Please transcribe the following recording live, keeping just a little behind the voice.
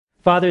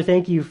Father,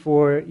 thank you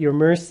for your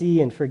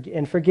mercy and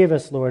forgive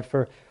us, Lord,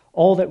 for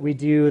all that we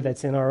do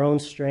that's in our own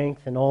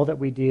strength and all that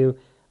we do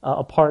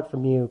apart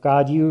from you.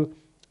 God, you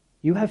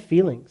have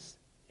feelings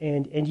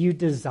and you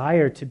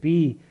desire to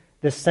be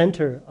the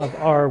center of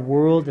our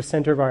world, the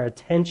center of our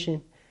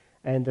attention,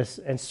 and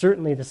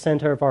certainly the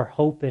center of our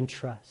hope and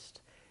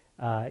trust.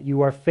 You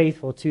are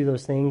faithful to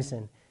those things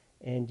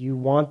and you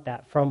want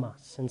that from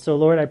us. And so,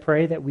 Lord, I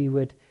pray that we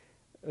would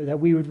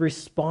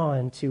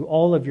respond to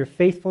all of your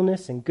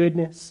faithfulness and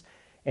goodness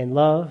and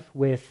love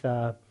with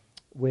a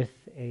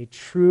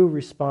true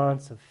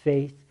response of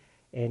faith.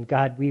 And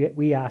God,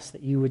 we ask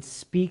that you would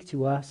speak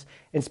to us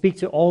and speak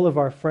to all of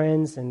our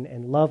friends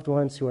and loved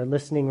ones who are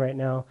listening right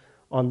now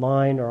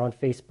online or on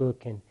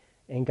Facebook.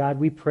 And God,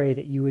 we pray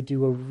that you would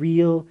do a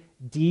real,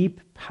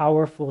 deep,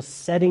 powerful,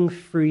 setting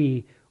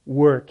free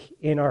work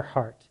in our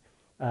heart.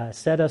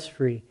 Set us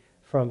free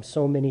from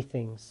so many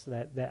things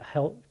that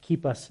help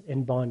keep us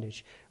in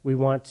bondage. We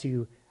want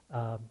to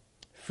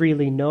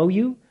freely know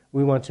you.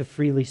 We want to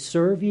freely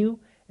serve you,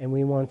 and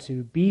we want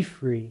to be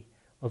free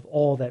of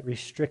all that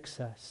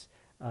restricts us,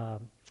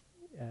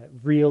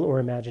 real or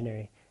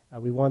imaginary.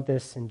 We want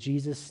this in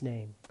Jesus'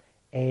 name.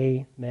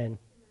 Amen.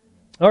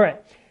 All right.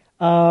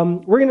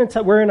 We're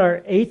in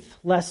our 8th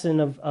lesson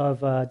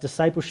of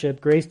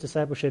discipleship, grace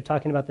discipleship,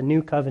 talking about the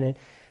new covenant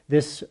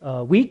this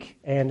week,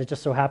 and it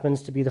just so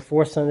happens to be the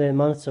 4th Sunday of the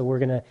month, so we're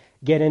going to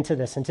get into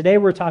this. And today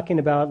we're talking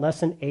about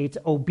lesson 8,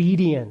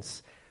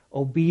 obedience.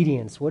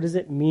 Obedience. What does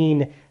it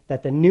mean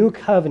that the new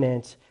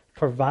covenant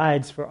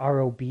provides for our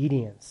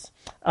obedience?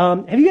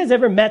 Have you guys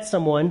ever met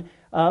someone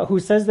who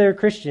says they're a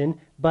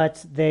Christian,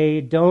 but they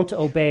don't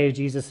obey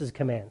Jesus'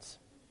 commands?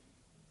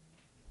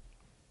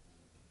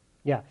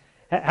 Yeah.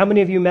 How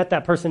many of you met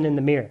that person in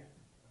the mirror?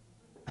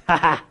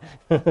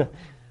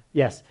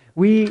 Yes.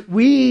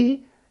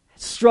 We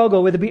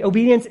struggle with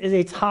obedience is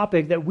a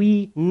topic that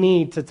we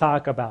need to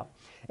talk about.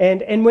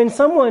 And when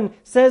someone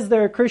says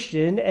they're a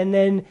Christian and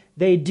then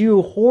they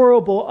do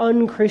horrible,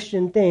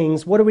 unchristian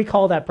things, what do we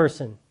call that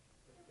person?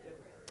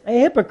 A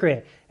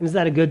hypocrite. And is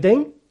that a good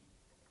thing?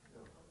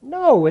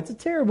 No, it's a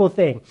terrible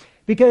thing.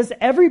 Because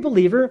every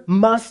believer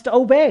must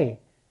obey.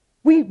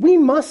 We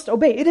must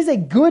obey. It is a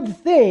good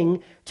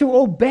thing to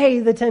obey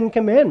the 10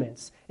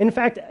 Commandments. In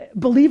fact,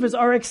 believers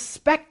are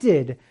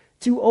expected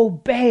to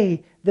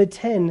obey the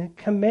 10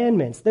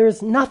 Commandments. There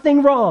is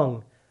nothing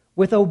wrong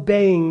with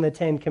obeying the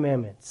 10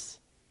 Commandments.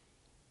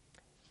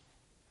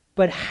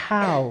 But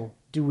how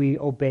do we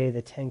obey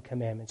the 10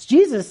 Commandments?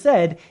 Jesus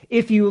said,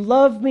 if you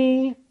love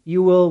me,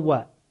 you will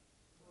what?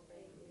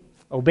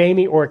 Obey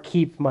me or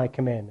keep my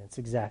commandments.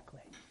 Exactly.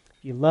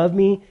 If you love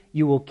me,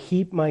 you will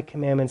keep my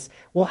commandments.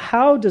 Well,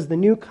 how does the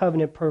new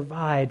covenant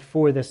provide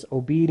for this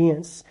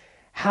obedience?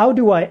 How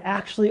do I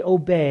actually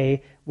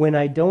obey when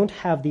I don't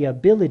have the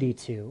ability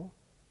to?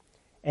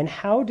 And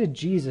how did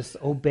Jesus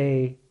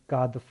obey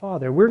God the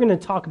Father? We're going to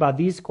talk about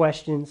these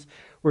questions.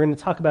 We're going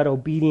to talk about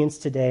obedience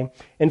today.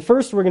 And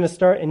first, we're going to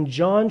start in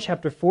John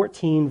chapter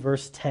 14,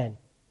 verse 10. And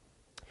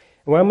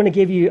what I'm going to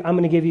give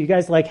you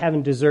guys like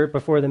having dessert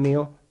before the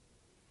meal?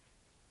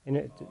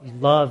 And you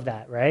love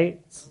that,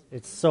 right?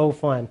 It's so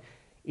fun.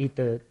 Eat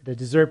the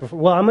dessert before.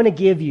 Well, I'm going to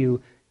give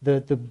you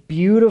the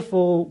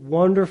beautiful,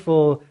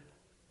 wonderful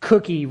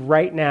cookie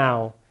right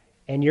now,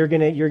 and you're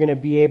gonna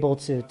be able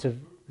to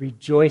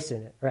rejoice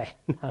in it, right?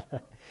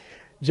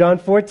 John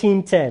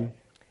 14:10.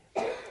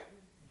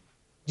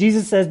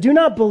 Jesus says, "Do you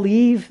not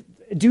believe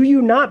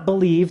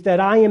that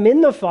I am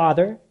in the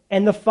Father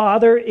and the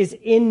Father is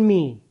in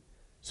me?"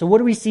 So what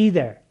do we see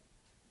there?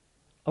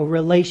 A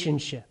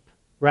relationship,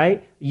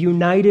 right?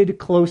 United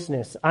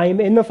closeness. I am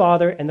in the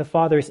Father and the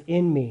Father is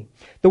in me.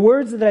 The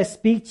words that I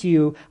speak to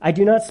you, I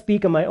do not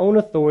speak on my own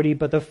authority,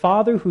 but the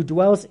Father who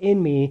dwells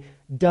in me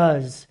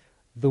does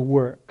the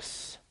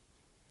works.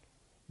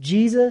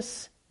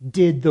 Jesus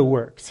did the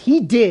works. He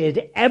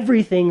did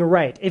everything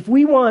right. If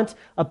we want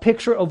a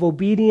picture of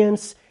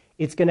obedience,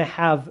 it's going to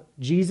have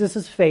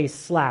Jesus' face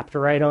slapped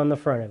right on the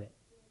front of it.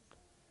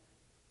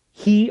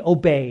 He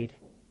obeyed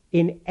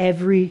in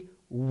every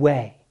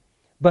way.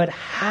 But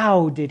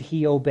how did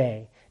he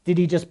obey? Did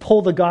he just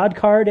pull the God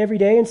card every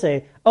day and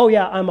say, "Oh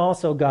yeah, I'm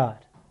also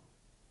God"?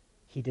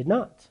 He did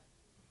not.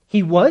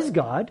 He was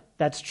God,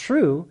 that's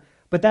true,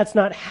 but that's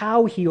not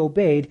how he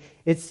obeyed.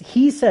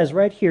 He says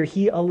right here,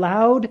 he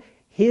allowed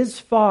his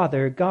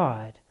Father,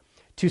 God,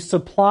 to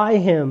supply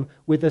him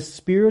with a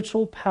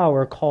spiritual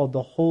power called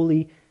the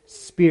Holy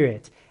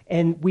Spirit.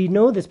 And we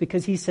know this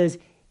because he says,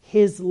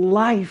 his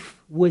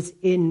life was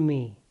in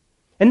me.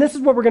 And this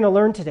is what we're going to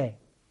learn today.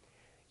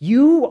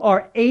 You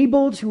are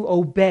able to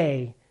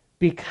obey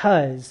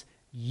because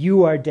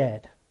you are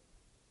dead.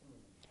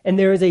 And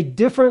there is a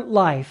different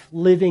life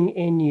living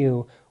in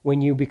you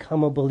when you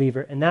become a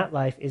believer. And that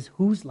life is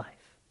whose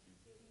life?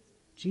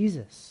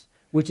 Jesus,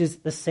 which is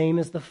the same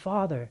as the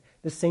Father,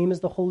 the same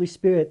as the Holy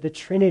Spirit, the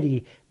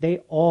Trinity.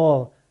 They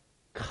all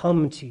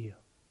come to you.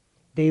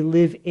 They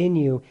live in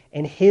you,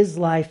 and his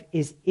life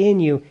is in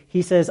you.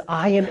 He says,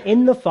 I am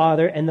in the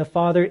Father, and the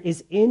Father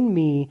is in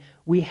me.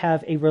 We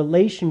have a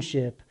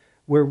relationship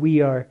where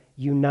we are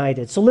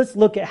united. So let's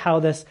look at how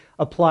this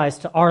applies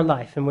to our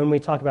life. And when we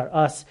talk about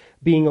us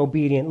being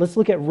obedient, let's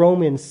look at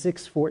Romans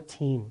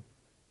 6:14.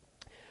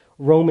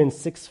 Romans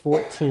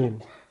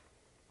 6:14.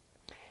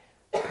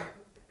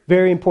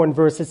 Very important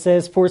verse. It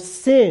says, "For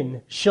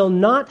sin shall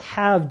not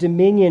have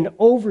dominion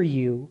over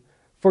you,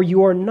 for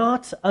you are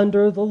not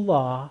under the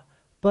law,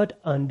 but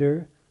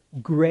under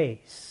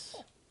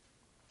grace."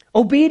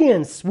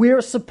 Obedience. We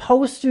are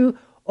supposed to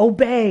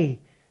obey.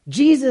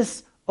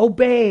 Jesus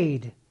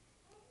obeyed.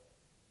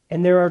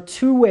 And there are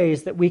two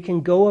ways that we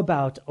can go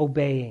about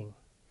obeying.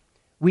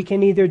 We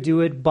can either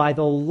do it by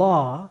the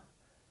law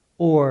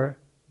or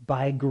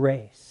by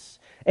grace.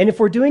 And if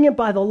we're doing it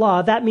by the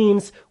law, that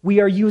means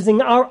we are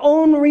using our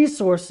own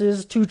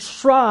resources to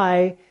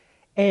try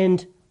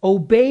and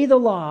obey the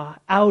law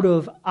out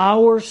of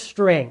our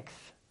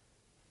strength.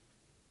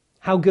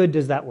 How good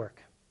does that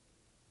work?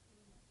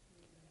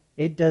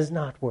 It does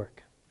not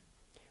work.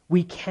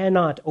 We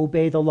cannot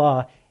obey the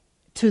law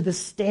to the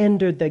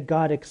standard that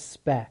God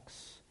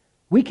expects.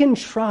 We can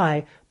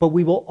try, but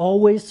we will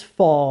always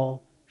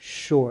fall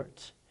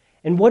short.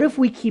 And what if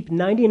we keep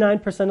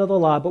 99% of the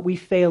law, but we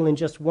fail in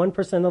just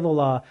 1% of the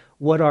law?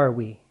 What are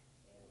we?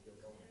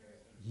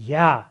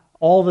 Yeah,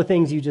 all the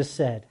things you just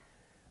said.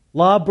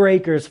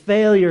 Lawbreakers,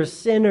 failures,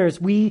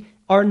 sinners. We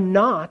are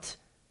not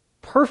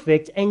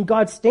perfect, and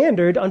God's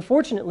standard,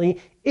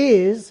 unfortunately,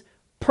 is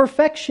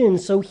perfection.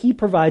 So he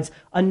provides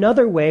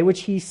another way,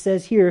 which he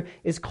says here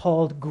is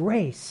called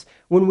grace.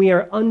 When we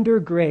are under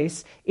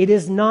grace, it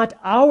is not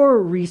our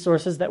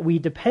resources that we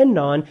depend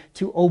on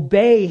to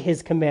obey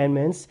his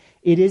commandments.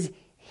 It is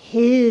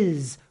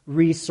his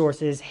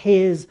resources,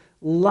 his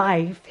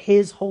life,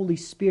 his Holy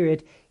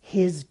Spirit,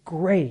 his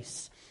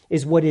grace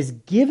is what is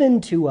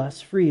given to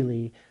us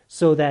freely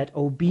so that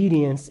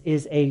obedience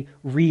is a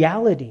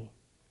reality.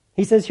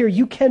 He says here,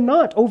 you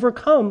cannot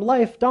overcome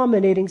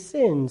life-dominating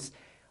sins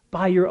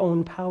by your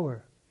own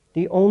power.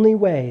 The only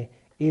way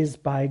is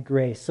by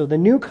grace. So the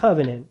new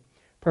covenant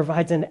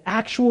provides an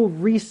actual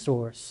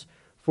resource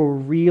for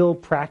real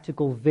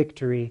practical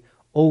victory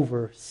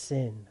over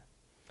sin.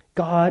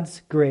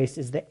 God's grace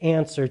is the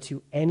answer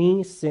to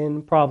any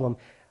sin problem.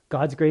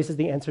 God's grace is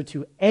the answer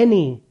to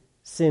any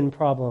sin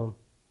problem.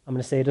 I'm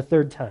going to say it a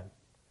third time.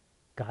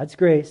 God's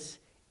grace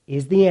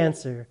is the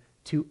answer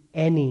to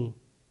any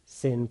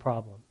sin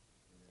problem.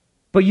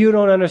 But you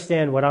don't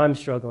understand what I'm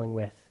struggling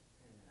with,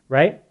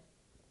 right?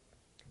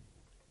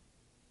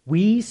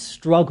 We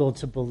struggle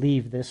to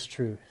believe this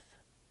truth,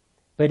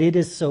 but it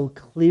is so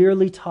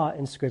clearly taught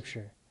in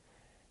Scripture.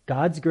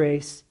 God's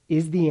grace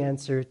is the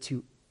answer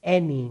to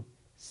any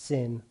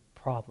sin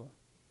problem.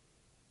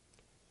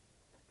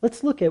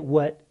 Let's look at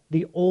what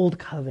the Old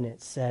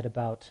Covenant said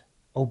about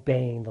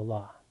obeying the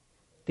law.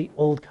 The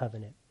Old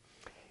Covenant.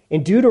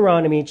 In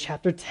Deuteronomy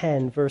chapter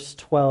 10, verse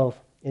 12,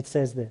 it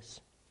says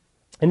this,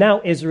 "And now,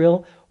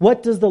 Israel,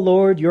 what does the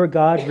Lord your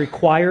God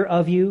require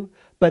of you,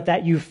 but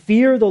that you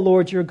fear the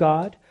Lord your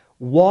God,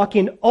 walk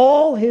in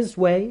all his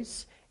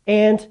ways,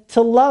 and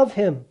to love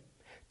him,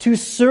 to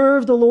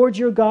serve the Lord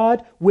your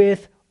God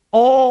with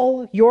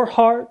all your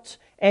heart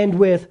and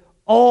with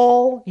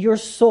all your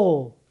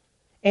soul,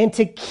 and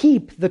to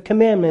keep the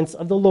commandments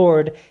of the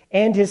Lord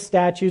and his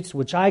statutes,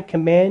 which I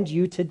command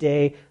you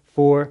today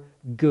for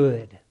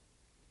good."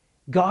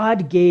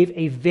 God gave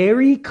a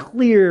very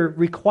clear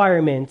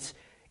requirement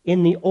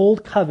in the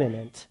Old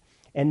Covenant,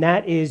 and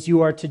that is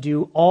you are to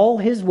do all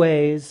his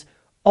ways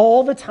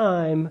all the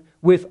time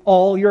with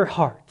all your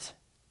heart.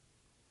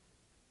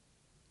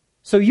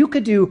 So you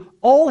could do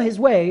all his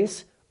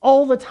ways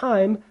all the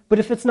time, but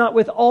if it's not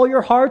with all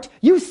your heart,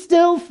 you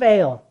still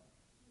fail.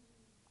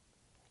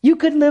 You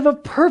could live a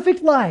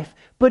perfect life,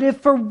 but if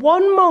for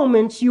one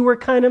moment you were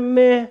kind of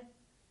meh,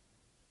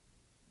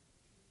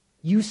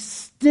 you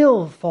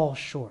still fall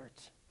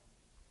short.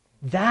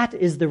 That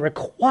is the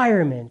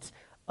requirement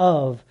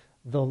of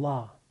the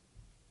law.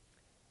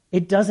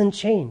 It doesn't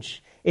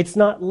change. It's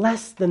not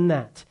less than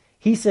that.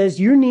 He says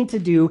you need to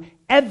do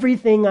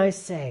everything I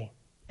say,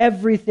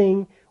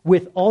 everything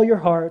with all your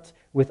heart,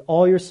 with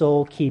all your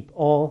soul, keep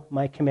all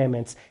my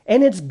commandments.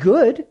 And it's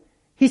good.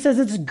 He says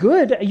it's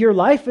good. Your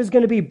life is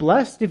going to be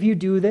blessed if you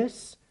do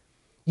this.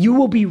 You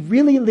will be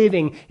really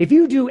living. If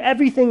you do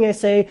everything I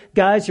say,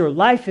 guys, your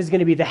life is going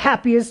to be the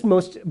happiest,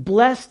 most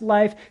blessed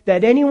life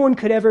that anyone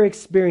could ever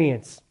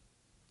experience.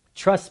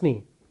 Trust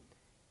me.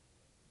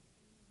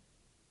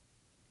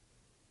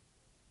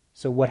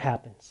 So what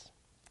happens?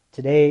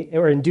 Today,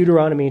 or in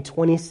Deuteronomy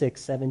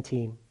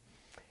 26:17.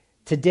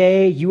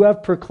 "Today you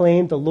have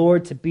proclaimed the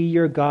Lord to be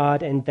your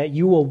God, and that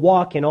you will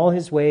walk in all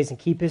his ways and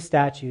keep his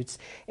statutes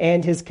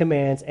and his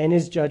commands and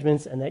his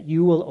judgments, and that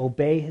you will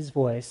obey his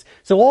voice."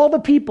 So all the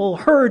people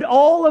heard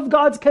all of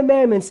God's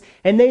commandments,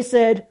 and they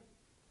said,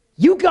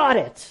 "You got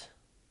it.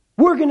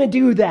 We're going to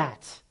do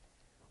that.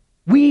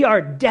 We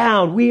are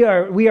down. We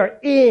are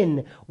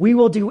in. We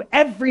will do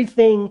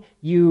everything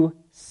you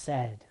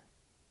said."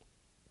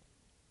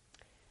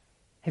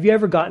 Have you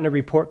ever gotten a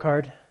report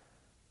card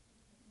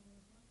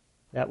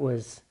that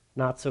was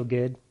not so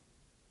good?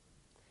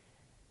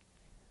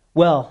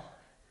 Well,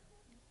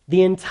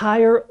 The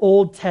entire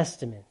Old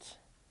Testament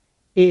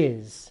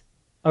is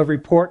a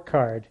report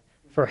card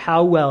for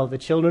how well the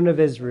children of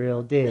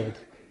Israel did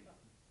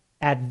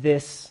at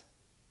this,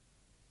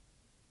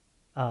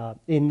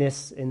 in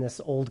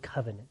this old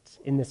covenant,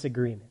 in this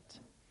agreement.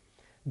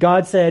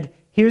 God said,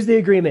 here's the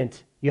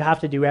agreement. You have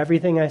to do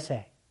everything I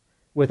say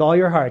with all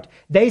your heart.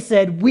 They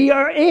said, we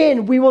are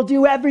in. We will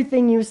do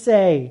everything you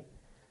say.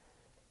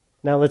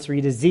 Now let's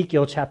read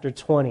Ezekiel chapter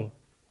 20.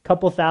 A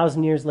couple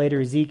thousand years later,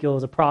 Ezekiel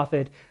is a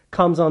prophet,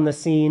 comes on the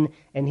scene,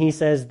 and he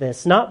says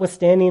this,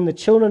 notwithstanding the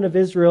children of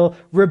Israel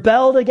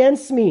rebelled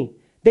against me.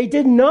 They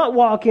did not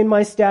walk in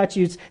my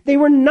statutes. They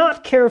were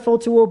not careful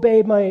to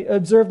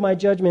observe my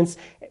judgments,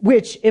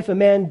 which if a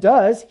man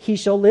does, he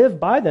shall live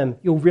by them.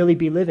 You'll really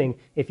be living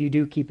if you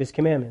do keep his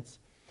commandments.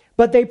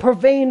 But they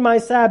profaned my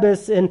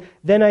Sabbaths, and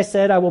then I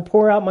said, I will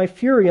pour out my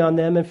fury on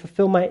them and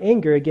fulfill my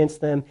anger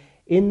against them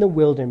in the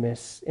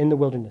wilderness.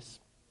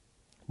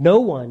 No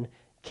one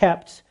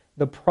kept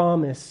the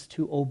promise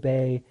to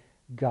obey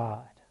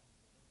God.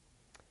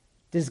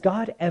 Does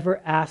God ever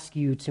ask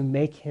you to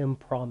make him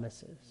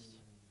promises?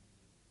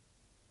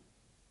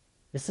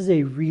 This is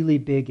a really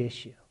big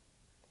issue.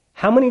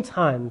 How many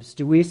times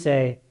do we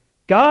say,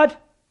 God,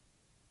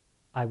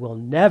 I will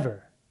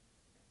never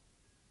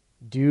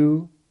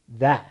do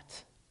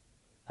that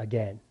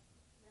again?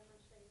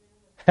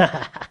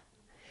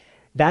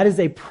 That is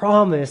a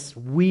promise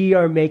we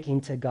are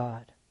making to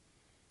God.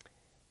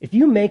 If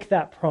you make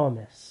that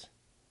promise,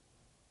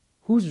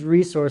 whose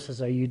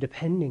resources are you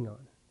depending on?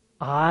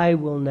 I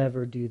will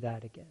never do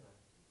that again.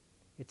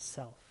 It's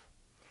self.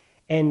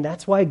 And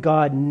that's why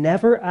God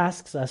never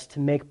asks us to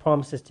make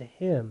promises to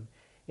him.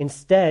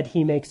 Instead,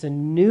 he makes a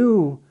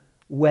new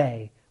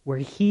way where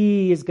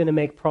he is going to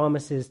make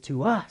promises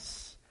to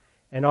us.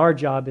 And our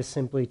job is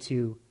simply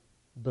to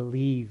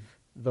believe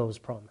those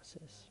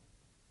promises.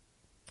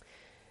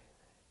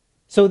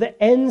 So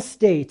the end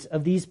state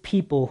of these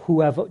people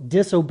who have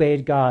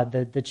disobeyed God,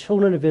 the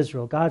children of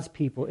Israel, God's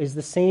people, is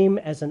the same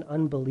as an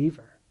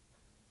unbeliever.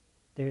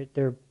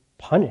 They're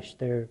punished.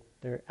 They're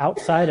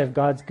outside of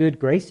God's good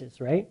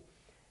graces, right?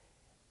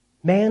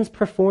 Man's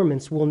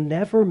performance will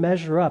never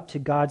measure up to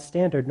God's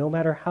standard, no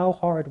matter how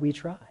hard we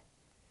try.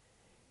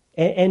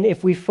 And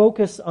if we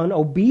focus on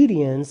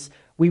obedience,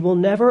 we will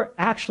never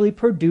actually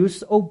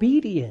produce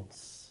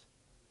obedience.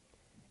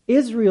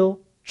 Israel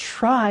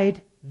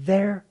tried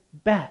their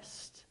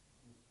best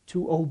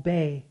to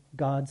obey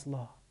God's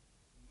law.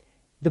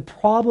 The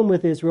problem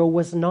with Israel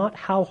was not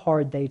how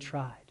hard they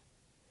tried.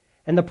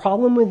 And the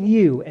problem with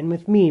you and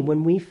with me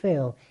when we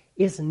fail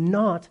is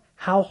not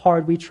how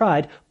hard we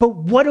tried, but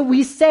what do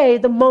we say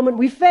the moment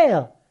we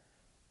fail?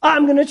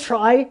 I'm going to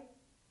try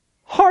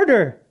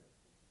harder.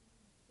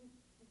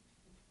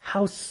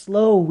 How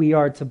slow we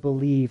are to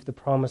believe the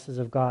promises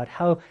of God.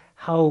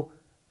 How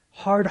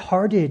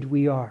hard-hearted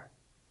we are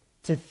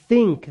to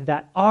think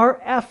that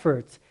our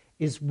effort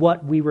is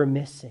what we were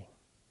missing.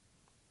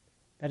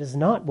 That is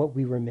not what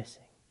we were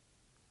missing.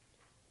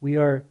 We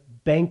are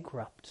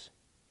bankrupt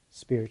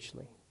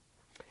spiritually.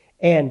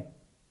 And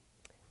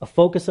a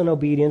focus on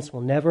obedience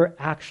will never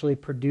actually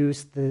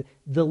produce the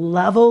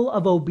level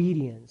of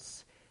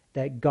obedience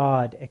that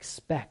God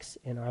expects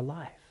in our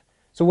life.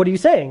 So what are you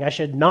saying? I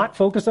should not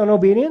focus on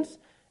obedience?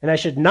 And I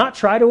should not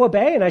try to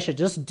obey? And I should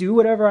just do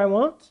whatever I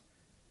want?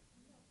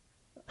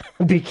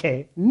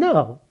 BK,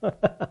 no.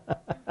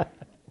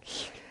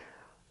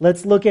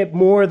 Let's look at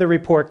more of the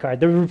report card.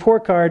 The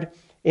report card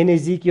in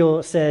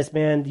Ezekiel says,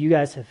 man, you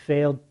guys have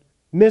failed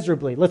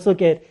miserably. Let's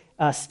look at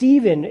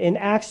Stephen in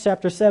Acts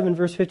chapter 7,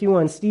 verse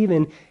 51.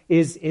 Stephen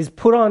is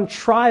put on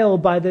trial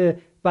by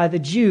the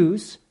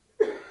Jews,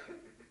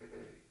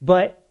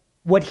 but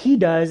what he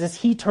does is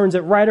he turns it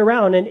right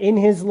around, and in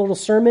his little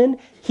sermon,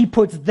 he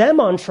puts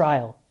them on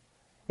trial.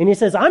 And he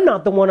says, I'm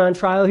not the one on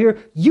trial here.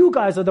 You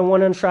guys are the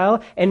one on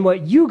trial, and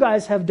what you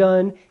guys have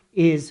done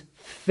is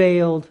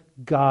failed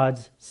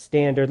God's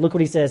standard. Look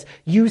what he says.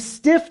 You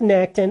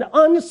stiff-necked and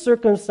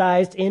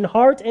uncircumcised in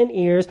heart and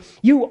ears,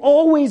 you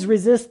always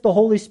resist the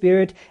Holy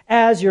Spirit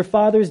as your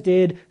fathers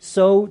did,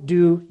 so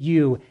do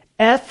you.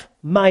 F-.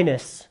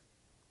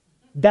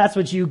 That's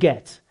what you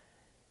get.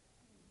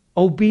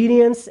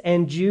 Obedience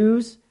and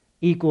Jews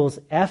equals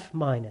F-.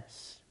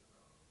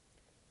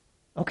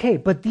 Okay,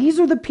 but these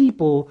are the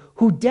people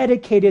who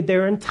dedicated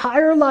their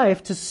entire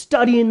life to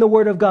studying the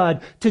Word of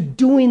God, to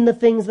doing the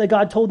things that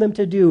God told them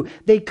to do.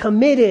 They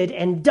committed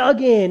and dug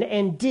in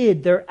and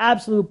did their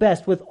absolute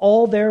best with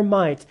all their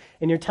might.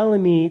 And you're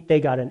telling me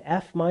they got an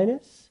F-?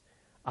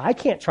 I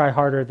can't try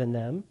harder than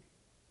them.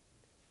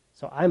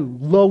 So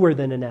I'm lower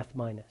than an F-.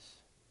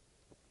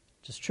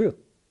 Just true.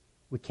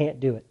 We can't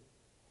do it.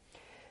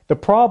 The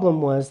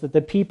problem was that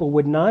the people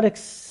would not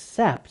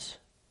accept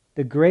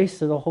the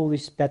grace of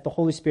that the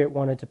Holy Spirit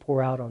wanted to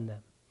pour out on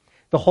them.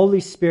 The Holy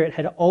Spirit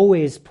had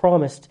always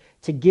promised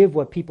to give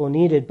what people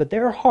needed, but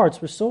their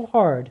hearts were so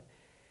hard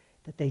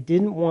that they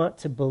didn't want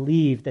to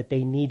believe that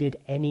they needed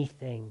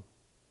anything.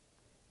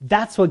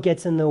 That's what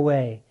gets in the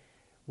way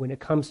when it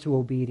comes to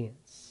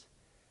obedience.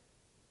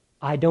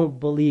 I don't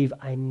believe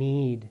I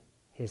need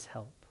his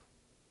help.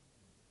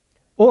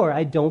 or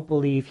I don't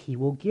believe he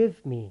will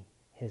give me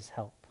his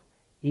help.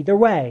 Either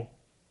way,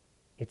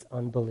 it's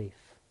unbelief.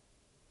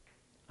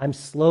 I'm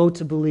slow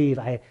to believe.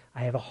 I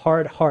have a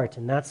hard heart,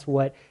 and that's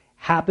what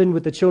happened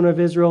with the children of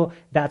Israel.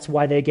 That's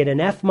why they get an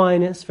F-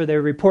 for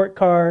their report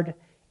card.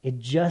 It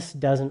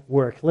just doesn't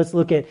work. Let's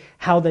look at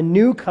how the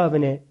new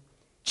covenant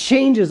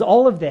changes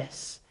all of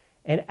this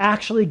and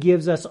actually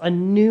gives us a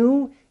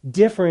new,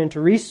 different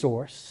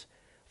resource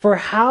for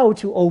how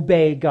to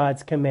obey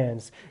God's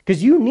commands.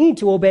 Because you need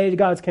to obey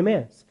God's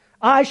commands.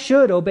 I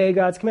should obey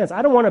God's commands.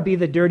 I don't want to be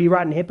the dirty,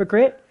 rotten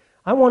hypocrite.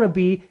 I want to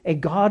be a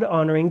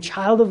God-honoring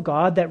child of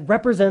God that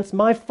represents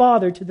my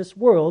Father to this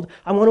world.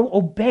 I want to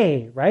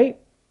obey, right?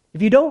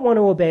 If you don't want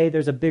to obey,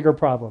 there's a bigger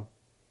problem.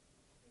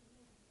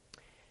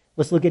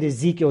 Let's look at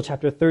Ezekiel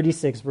chapter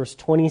 36, verse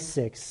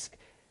 26.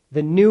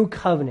 The new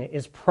covenant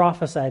is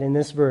prophesied in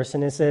this verse,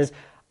 and it says,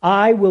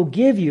 I will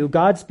give you,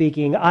 God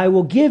speaking, I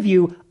will give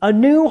you a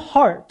new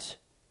heart.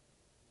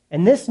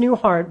 And this new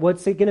heart,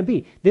 what's it going to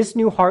be? This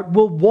new heart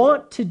will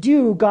want to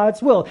do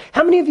God's will.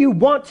 How many of you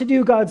want to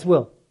do God's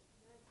will?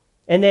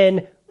 And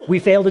then we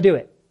fail to do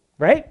it,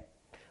 right?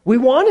 We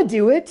want to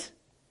do it.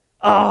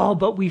 Oh,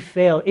 but we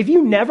fail. If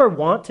you never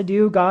want to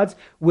do God's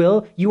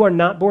will, you are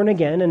not born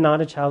again and not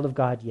a child of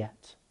God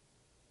yet.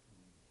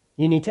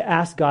 You need to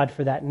ask God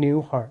for that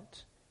new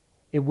heart.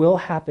 It will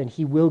happen.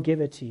 He will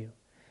give it to you.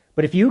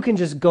 But if you can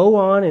just go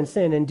on and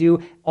sin and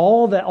do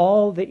all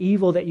the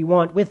evil that you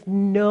want with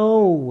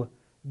no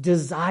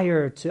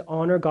desire to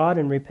honor God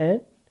and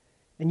repent,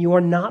 then you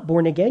are not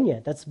born again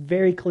yet. That's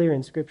very clear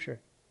in Scripture.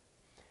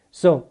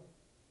 So,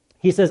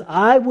 he says,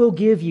 I will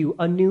give you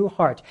a new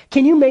heart.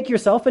 Can you make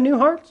yourself a new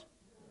heart?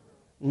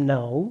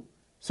 No.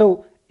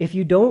 So, if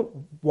you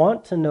don't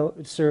want to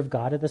serve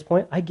God at this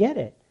point, I get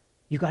it.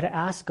 You got to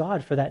ask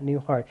God for that new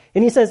heart.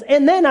 And he says,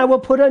 and then I will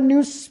put a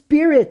new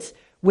spirit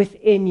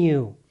within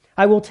you.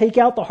 I will take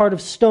out the heart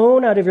of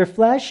stone out of your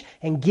flesh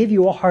and give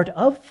you a heart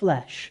of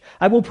flesh.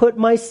 I will put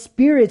my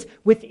spirit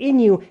within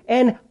you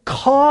and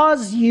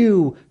cause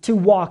you to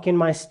walk in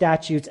my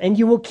statutes, and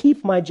you will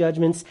keep my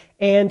judgments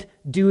and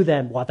do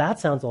them. Well, that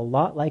sounds a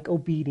lot like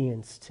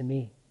obedience to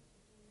me.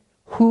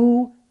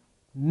 Who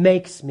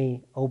makes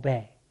me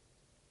obey?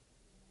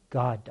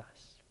 God does.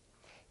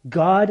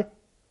 God,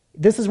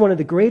 this is one of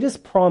the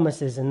greatest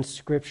promises in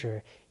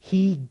Scripture.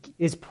 He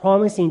is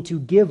promising to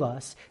give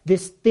us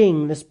this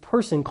thing, this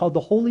person called the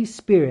Holy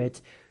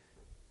Spirit,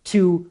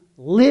 to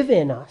live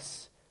in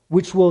us,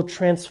 which will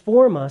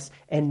transform us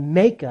and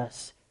make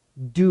us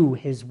do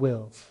His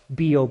will.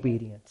 Be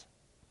obedient.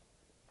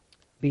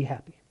 Be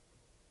happy.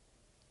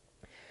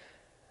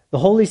 The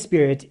Holy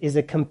Spirit is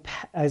a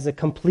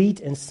complete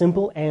and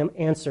simple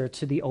answer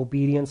to the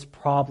obedience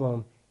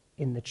problem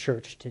in the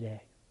church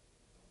today.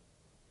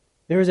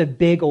 There is a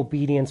big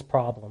obedience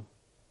problem.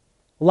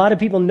 A lot of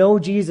people know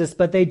Jesus,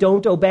 but they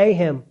don't obey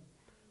him.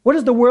 What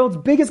is the world's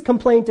biggest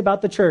complaint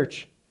about the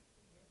church?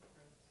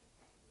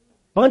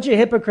 Bunch of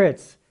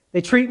hypocrites.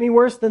 They treat me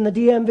worse than the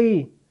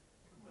DMV.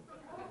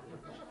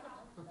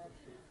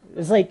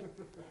 It's like,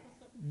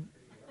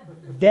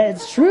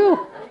 that's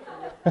true.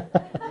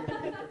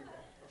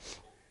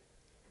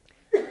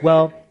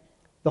 Well,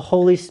 the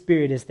Holy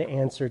Spirit is the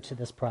answer to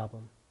this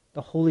problem.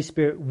 The Holy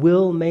Spirit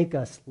will make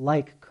us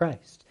like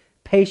Christ,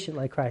 patient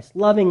like Christ,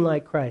 loving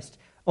like Christ,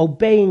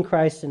 obeying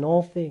Christ in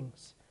all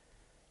things.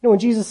 You know, when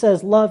Jesus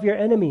says, love your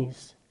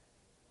enemies,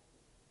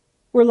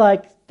 we're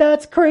like,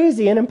 that's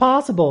crazy and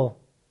impossible.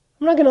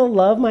 I'm not going to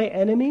love my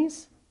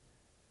enemies.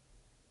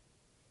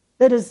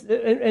 That is,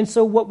 and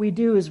so what we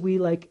do is we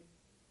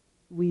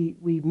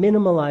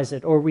minimalize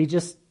it, or we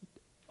just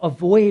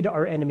avoid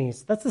our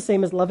enemies. That's the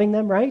same as loving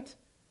them, right?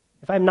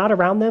 If I'm not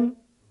around them,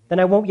 then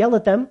I won't yell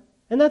at them,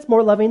 and that's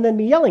more loving than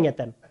me yelling at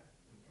them.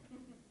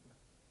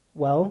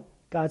 Well,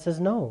 God says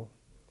no.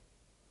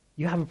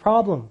 You have a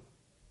problem.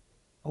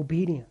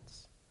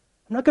 Obedience.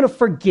 I'm not going to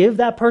forgive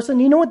that person.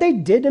 You know what they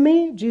did to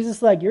me? Jesus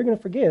is like, you're going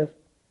to forgive,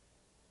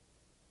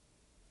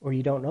 or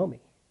you don't know me.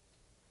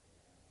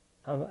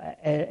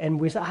 And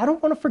we say, I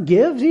don't want to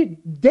forgive.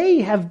 They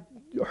have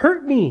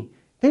hurt me.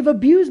 They've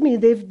abused me.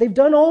 They've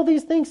done all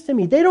these things to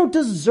me. They don't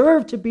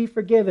deserve to be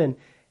forgiven.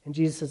 And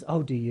Jesus says,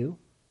 oh, do you?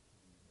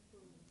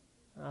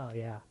 Oh,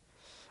 yeah.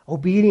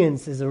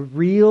 Obedience is a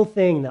real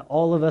thing that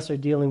all of us are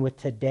dealing with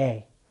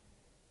today.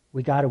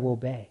 We got to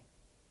obey.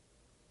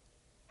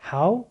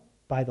 How?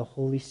 By the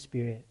Holy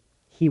Spirit.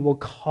 He will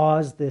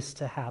cause this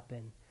to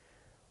happen.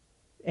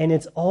 And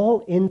it's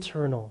all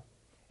internal.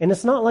 And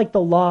it's not like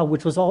the law,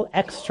 which was all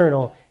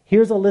external.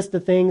 Here's a list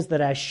of things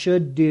that I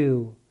should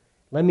do.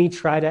 Let me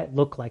try to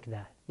look like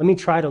that. Let me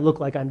try to look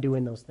like I'm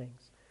doing those things.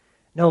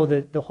 No,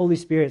 the Holy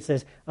Spirit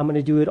says, I'm going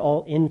to do it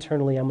all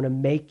internally. I'm going to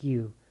make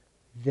you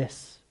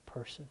this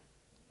person.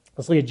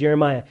 Let's look at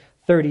Jeremiah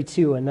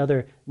 32,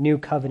 another new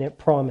covenant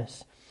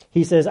promise.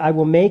 He says, I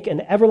will make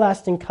an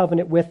everlasting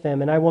covenant with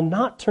them, and I will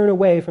not turn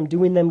away from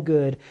doing them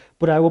good,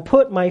 but I will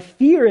put my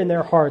fear in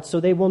their hearts so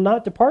they will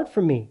not depart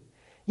from me.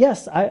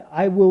 Yes,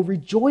 I will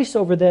rejoice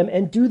over them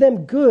and do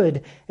them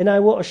good, and I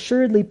will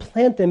assuredly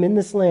plant them in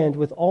this land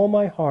with all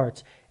my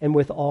heart and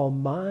with all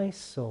my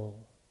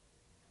soul.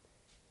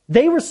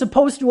 They were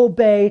supposed to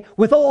obey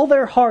with all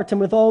their heart and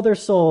with all their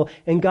soul.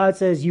 And God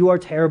says, you are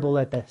terrible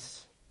at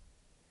this.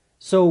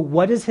 So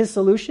what is his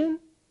solution?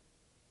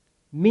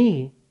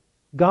 Me,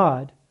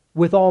 God,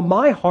 with all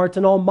my heart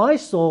and all my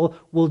soul,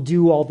 will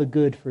do all the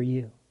good for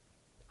you.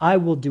 I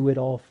will do it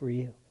all for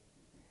you.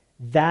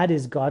 That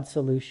is God's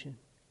solution.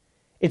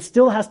 It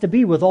still has to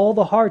be with all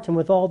the heart and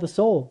with all the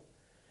soul.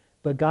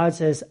 But God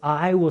says,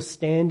 I will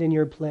stand in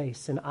your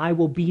place, and I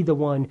will be the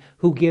one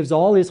who gives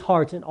all his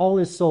heart and all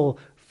his soul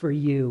for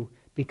you,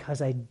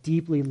 because I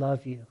deeply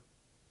love you.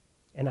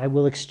 And I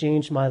will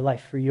exchange my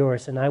life for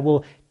yours, and I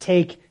will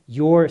take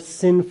your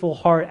sinful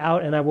heart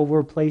out, and I will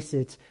replace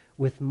it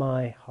with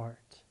my heart.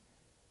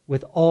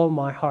 With all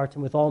my heart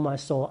and with all my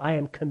soul, I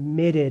am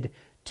committed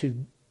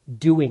to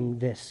doing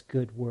this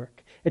good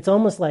work. It's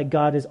almost like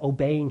God is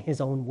obeying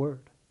his own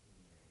word.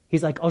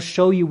 He's like, I'll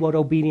show you what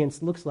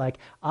obedience looks like.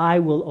 I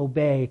will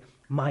obey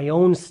my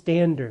own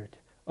standard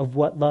of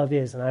what love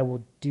is, and I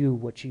will do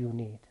what you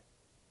need.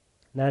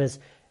 And that is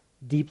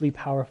deeply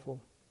powerful.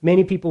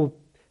 Many people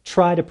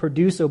try to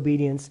produce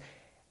obedience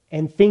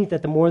and think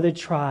that the more they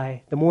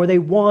try, the more they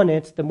want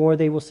it, the more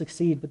they will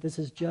succeed. But this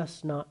is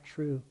just not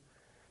true.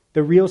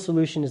 The real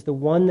solution is the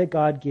one that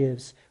God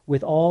gives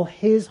with all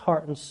his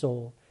heart and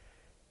soul.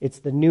 It's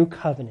the new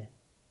covenant.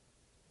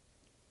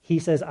 He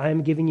says, I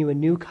am giving you a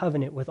new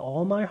covenant with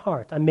all my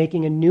heart. I'm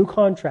making a new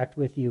contract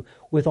with you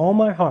with all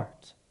my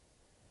heart.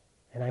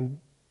 And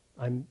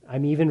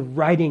I'm even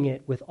writing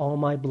it with all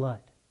my blood.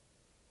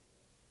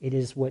 It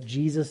is what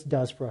Jesus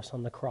does for us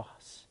on the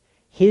cross.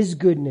 His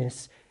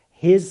goodness,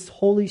 his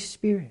Holy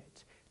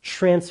Spirit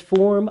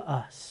transform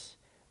us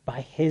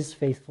by his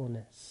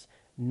faithfulness,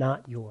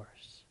 not yours.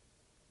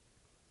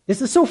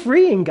 This is so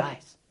freeing,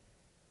 guys.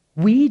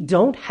 We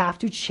don't have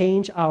to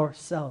change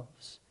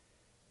ourselves.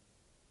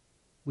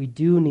 We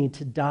do need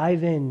to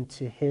dive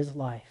into his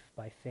life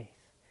by faith.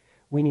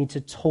 We need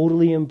to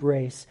totally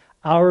embrace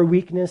our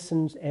weakness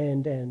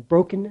and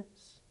brokenness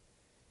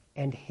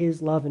and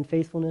his love and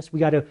faithfulness. We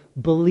got to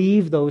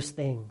believe those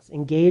things,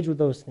 engage with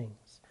those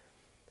things.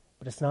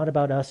 But it's not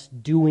about us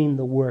doing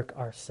the work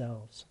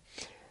ourselves.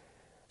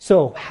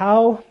 So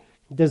how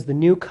does the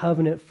new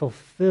covenant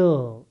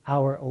fulfill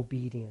our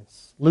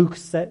obedience? Luke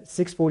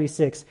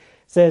 6:46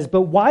 says,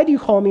 but why do you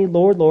call me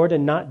Lord, Lord,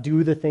 and not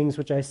do the things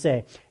which I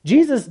say?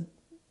 Jesus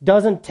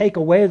doesn't take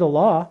away the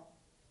law.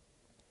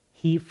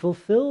 He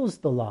fulfills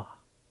the law.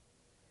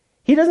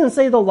 He doesn't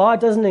say the law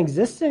doesn't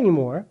exist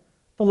anymore.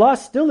 The law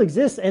still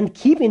exists, and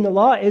keeping the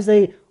law is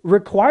a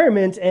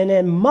requirement and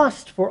a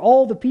must for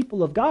all the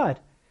people of God.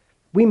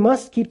 We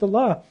must keep the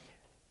law.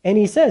 And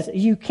he says,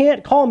 you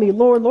can't call me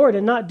Lord, Lord,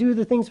 and not do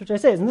the things which I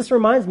say. And this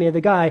reminds me of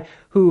the guy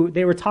who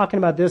they were talking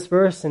about this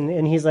verse,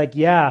 and he's like,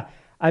 yeah,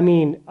 I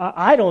mean,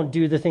 I don't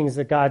do the things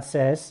that God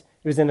says.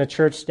 He was in a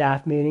church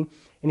staff meeting,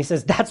 and he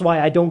says, that's why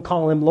I don't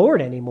call him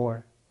Lord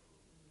anymore.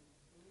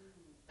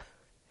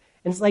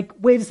 And it's like,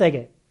 wait a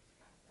second.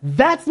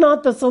 That's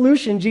not the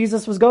solution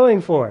Jesus was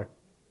going for.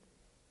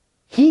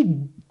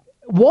 He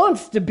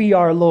wants to be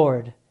our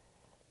Lord.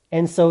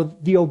 And so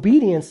the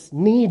obedience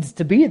needs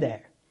to be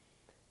there.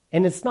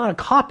 And it's not a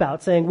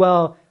cop-out saying,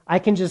 well, I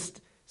can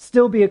just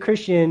still be a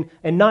Christian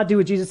and not do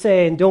what Jesus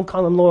said and don't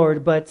call him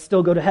Lord, but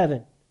still go to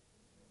heaven.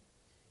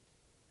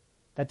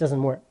 That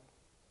doesn't work.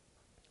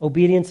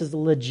 Obedience is a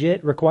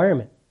legit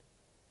requirement.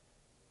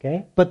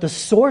 Okay? But the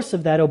source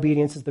of that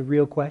obedience is the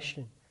real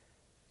question.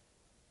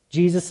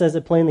 Jesus says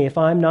it plainly, if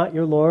I'm not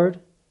your Lord,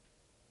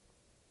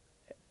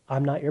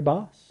 I'm not your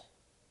boss.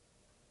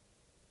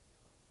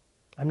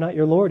 I'm not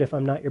your Lord if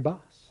I'm not your boss.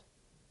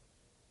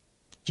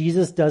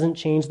 Jesus doesn't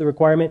change the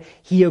requirement.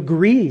 He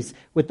agrees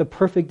with the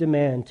perfect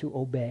demand to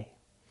obey.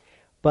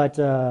 But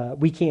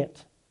we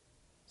can't.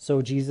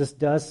 So Jesus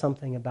does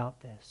something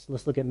about this.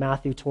 Let's look at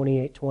Matthew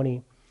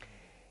 28:20.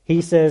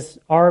 He says,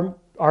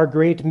 our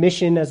great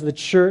mission as the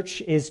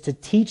church is to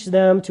teach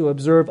them to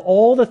observe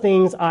all the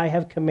things I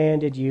have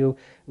commanded you.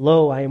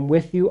 Lo, I am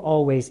with you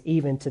always,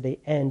 even to the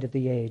end of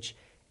the age.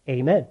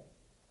 Amen.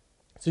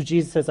 So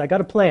Jesus says, I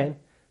got a plan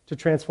to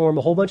transform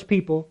a whole bunch of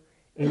people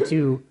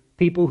into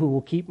people who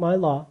will keep my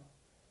law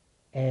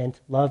and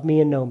love me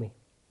and know me.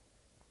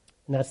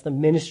 And that's the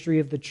ministry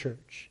of the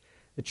church.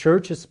 The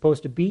church is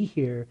supposed to be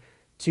here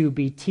to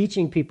be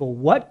teaching people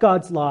what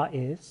God's law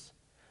is,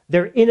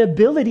 their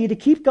inability to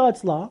keep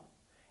God's law,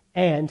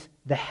 and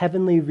the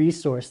heavenly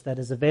resource that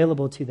is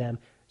available to them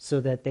so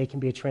that they can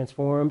be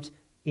transformed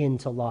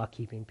into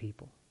law-keeping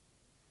people.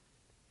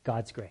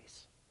 God's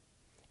grace.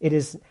 It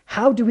is,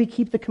 how do we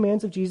keep the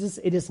commands of Jesus?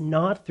 It is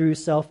not through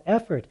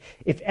self-effort.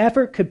 If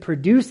effort could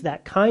produce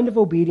that kind of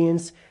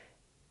obedience,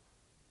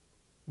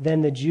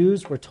 then the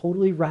Jews were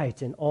totally right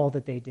in all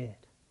that they did.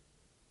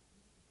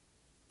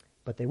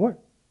 But they weren't.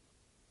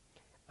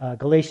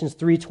 Galatians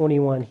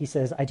 3:21, he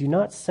says, I do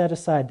not set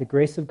aside the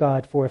grace of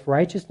God, for if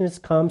righteousness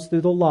comes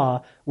through the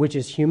law, which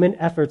is human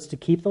efforts to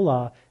keep the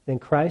law, then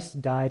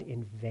Christ died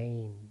in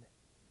vain.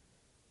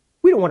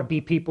 We don't want to be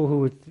people who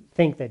would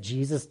think that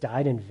Jesus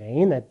died in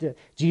vain, that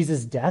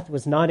Jesus' death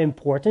was not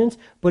important.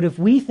 But if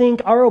we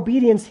think our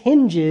obedience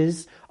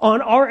hinges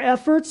on our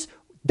efforts,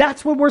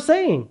 That's what we're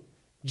saying.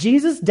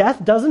 Jesus'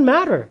 death doesn't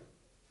matter.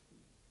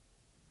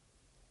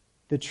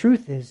 The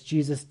truth is,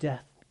 Jesus'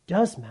 death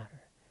does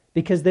matter,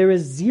 because there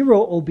is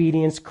zero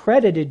obedience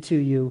credited to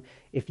you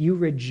if you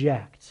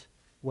reject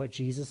what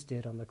Jesus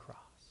did on the cross.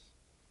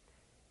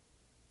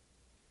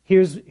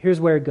 Here's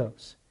where it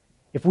goes.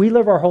 If we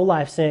live our whole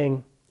life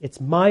saying,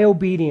 it's my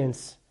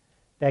obedience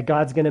that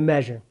God's going to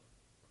measure,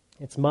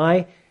 it's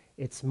my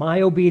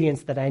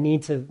obedience that I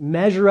need to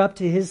measure up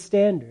to his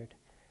standard,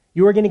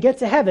 you are going to get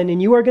to heaven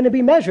and you are going to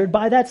be measured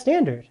by that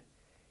standard.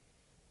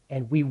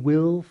 And we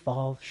will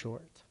fall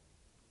short.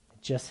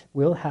 It just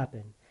will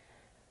happen.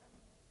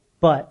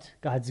 But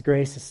God's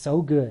grace is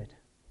so good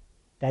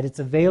that it's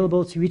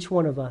available to each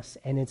one of us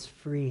and it's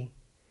free.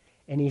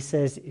 And he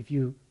says, if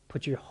you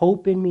put your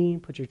hope in me,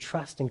 put your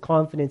trust and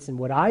confidence in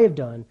what I have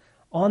done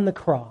on the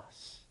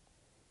cross,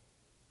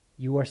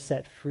 you are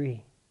set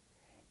free.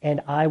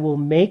 And I will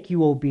make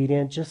you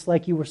obedient just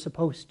like you were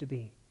supposed to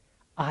be.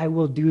 I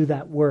will do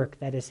that work.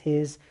 That is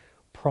his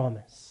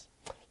promise.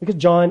 Look at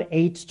John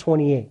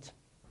 8:28. It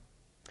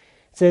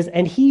says,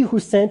 and he who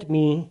sent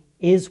me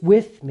is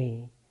with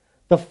me.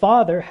 The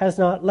Father has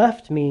not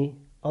left me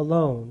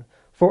alone,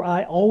 for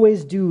I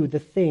always do the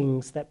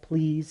things that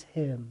please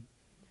him.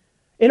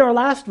 In our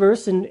last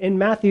verse, in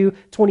Matthew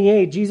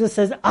 28, Jesus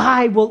says,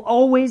 I will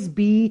always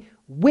be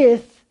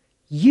with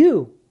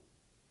you.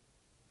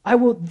 I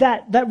will,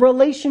 that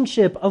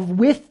relationship of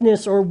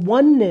withness or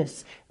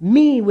oneness,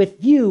 me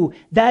with you,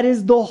 that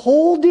is the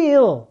whole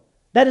deal.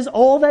 That is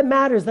all that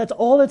matters. That's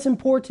all that's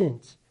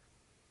important.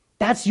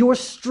 That's your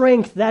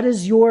strength. That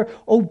is your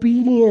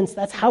obedience.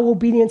 That's how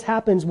obedience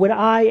happens, when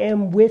I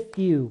am with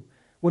you,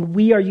 when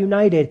we are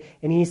united.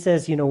 And he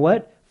says, you know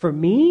what? For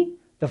me,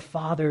 the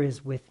Father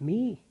is with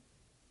me.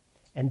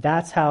 And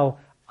that's how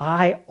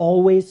I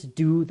always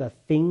do the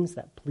things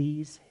that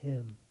please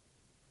him.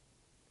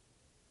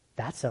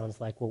 That sounds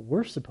like what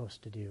we're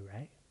supposed to do,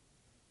 right?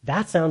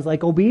 That sounds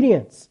like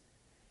obedience.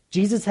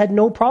 Jesus had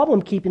no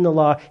problem keeping the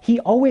law. He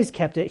always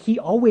kept it. He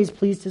always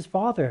pleased his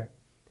Father.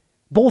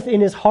 Both in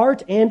his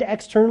heart and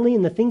externally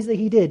in the things that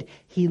he did.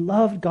 He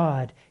loved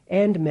God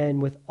and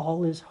men with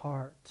all his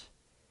heart.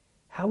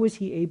 How was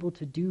he able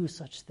to do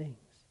such things?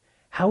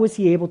 How was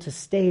he able to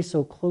stay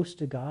so close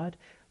to God?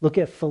 Look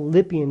at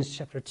Philippians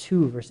chapter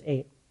 2, verse 8.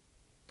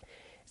 It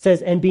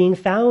says, and being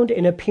found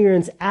in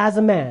appearance as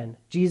a man,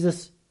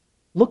 Jesus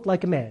looked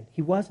like a man.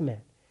 He was a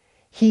man.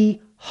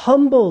 He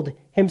humbled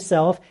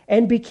himself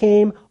and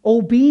became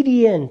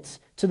obedient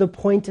to the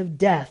point of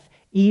death,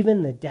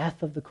 even the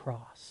death of the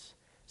cross.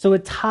 So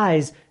it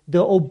ties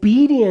the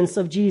obedience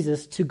of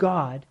Jesus to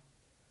God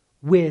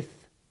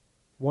with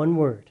one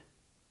word: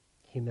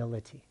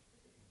 humility.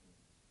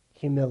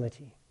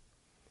 Humility.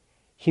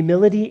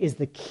 Humility is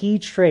the key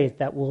trait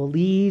that will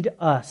lead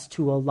us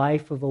to a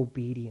life of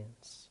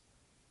obedience.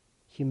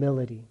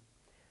 Humility.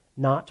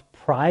 Not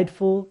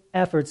prideful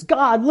efforts.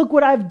 God, look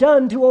what I've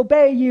done to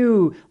obey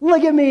you.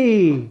 Look at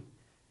me.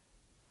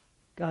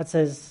 God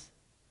says,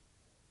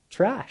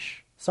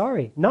 trash.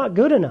 Sorry, not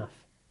good enough.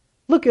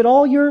 Look at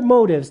all your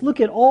motives. Look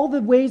at all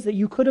the ways that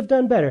you could have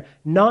done better.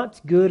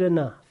 Not good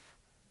enough.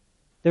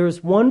 There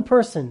is one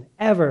person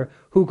ever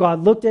who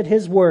God looked at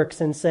his works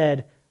and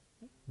said,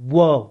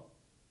 whoa,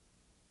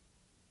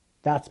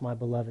 that's my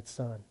beloved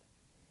Son.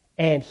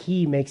 And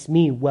he makes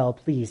me well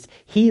pleased.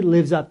 He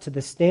lives up to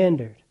the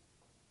standard.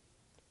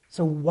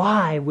 So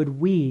why would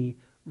we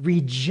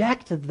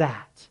reject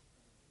that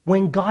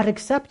when God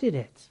accepted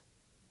it?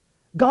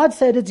 God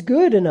said it's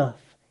good enough.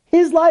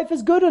 His life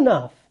is good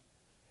enough.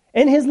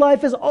 And his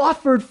life is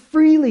offered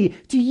freely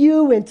to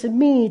you and to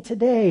me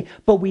today.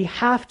 But we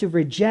have to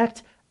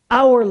reject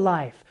our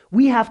life.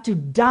 We have to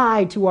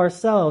die to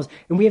ourselves.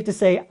 And we have to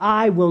say,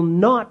 I will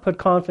not put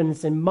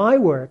confidence in my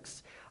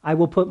works. I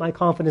will put my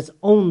confidence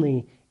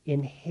only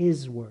in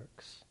his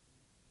works.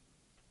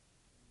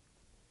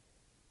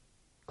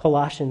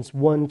 Colossians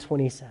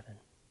 1:27.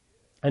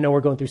 I know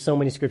we're going through so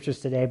many scriptures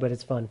today, but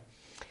it's fun.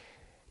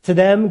 To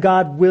them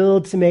God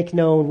willed to make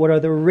known what are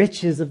the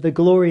riches of the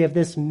glory of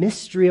this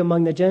mystery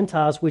among the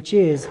Gentiles, which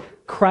is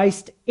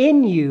Christ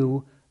in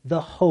you, the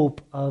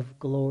hope of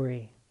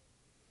glory.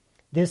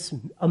 This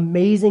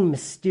amazing,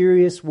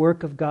 mysterious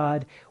work of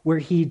God where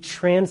he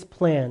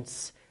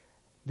transplants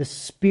the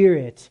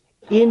Spirit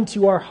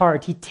into our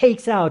heart. He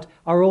takes out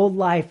our old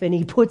life and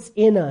he puts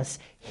in us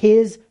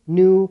his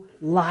new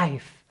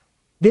life.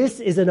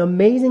 This is an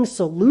amazing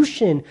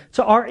solution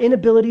to our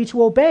inability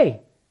to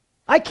obey.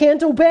 I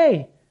can't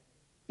obey.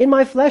 In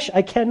my flesh,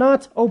 I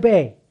cannot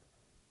obey.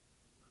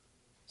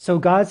 So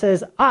God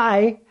says,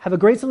 I have a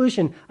great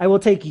solution. I will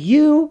take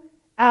you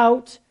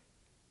out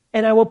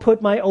and I will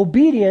put my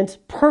obedient,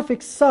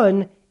 perfect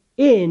Son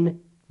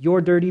in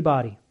your dirty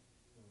body.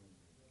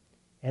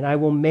 And I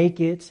will make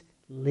it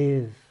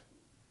live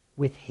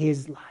with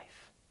his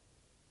life.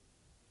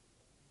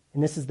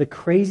 And this is the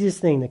craziest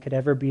thing that could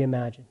ever be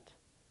imagined.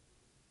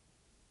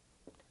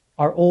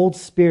 Our old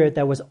spirit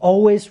that was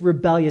always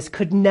rebellious,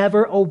 could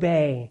never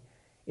obey,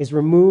 is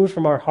removed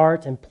from our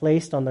heart and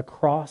placed on the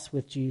cross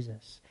with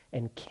Jesus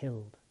and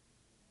killed.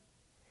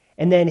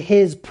 And then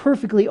his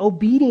perfectly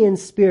obedient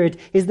Spirit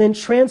is then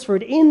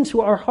transferred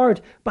into our heart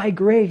by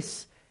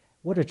grace.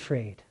 What a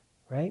trade,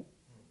 right?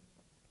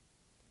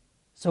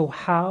 So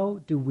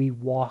how do we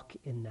walk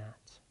in that?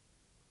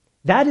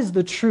 That is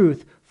the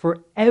truth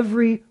for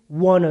every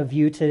one of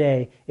you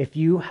today. If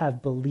you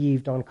have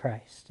believed on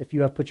Christ, if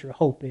you have put your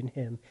hope in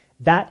him,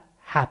 that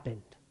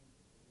happened.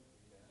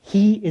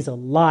 He is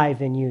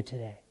alive in you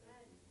today.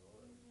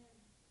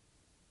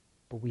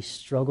 But we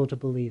struggle to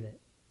believe it.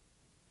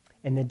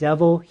 And the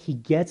devil, he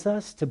gets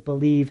us to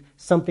believe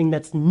something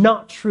that's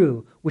not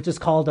true, which is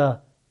called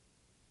a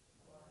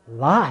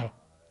lie,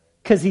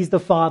 because he's the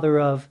father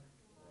of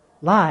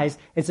lies.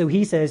 And so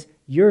he says,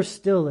 you're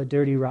still a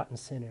dirty, rotten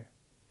sinner,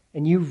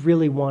 and you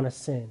really want to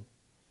sin.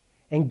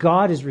 And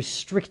God is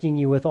restricting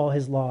you with all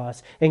his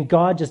laws, and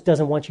God just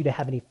doesn't want you to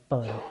have any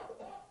fun.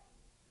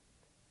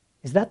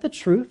 Is that the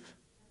truth?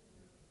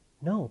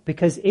 No,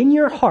 because in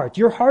your heart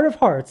of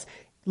hearts,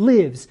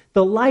 lives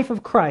the life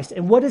of Christ.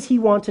 And what does he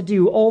want to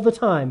do all the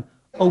time?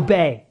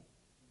 Obey,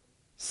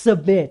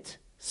 submit,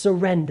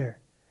 surrender.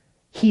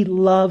 He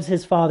loves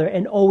his Father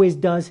and always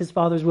does his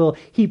Father's will.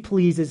 He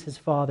pleases his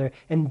Father.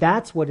 And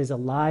that's what is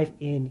alive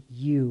in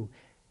you.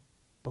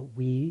 But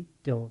we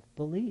don't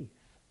believe.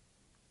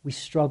 We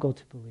struggle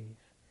to believe.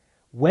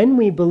 When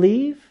we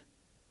believe,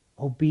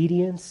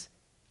 obedience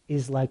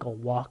is like a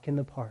walk in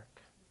the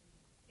park.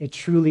 It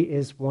truly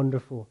is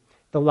wonderful.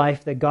 The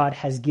life that God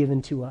has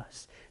given to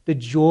us. The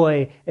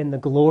joy and the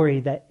glory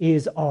that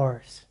is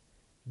ours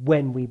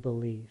when we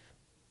believe.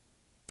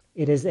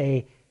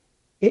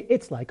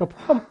 It's like a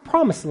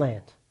promised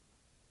land.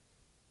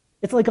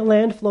 It's like a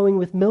land flowing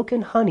with milk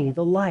and honey,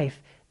 the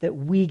life that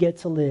we get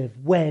to live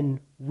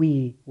when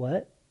we,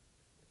 what?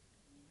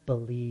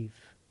 Believe.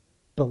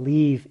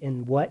 Believe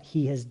in what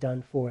he has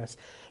done for us.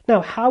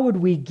 Now, how would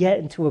we get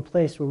into a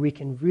place where we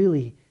can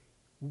really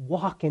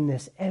walk in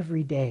this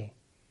every day?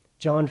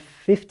 John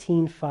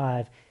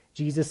 15:5,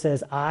 Jesus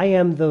says, I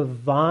am the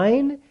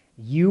vine,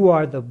 you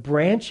are the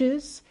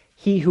branches.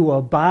 He who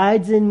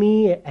abides in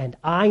me and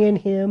I in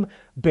him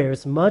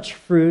bears much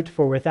fruit,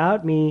 for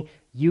without me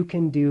you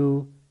can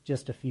do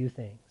just a few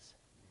things.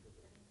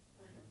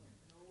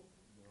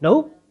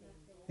 Nope,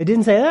 it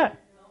didn't say that.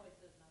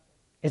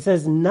 It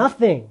says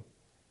nothing.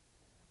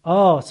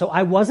 Oh, so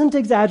I wasn't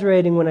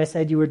exaggerating when I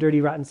said you were dirty,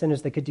 rotten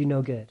sinners that could do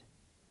no good.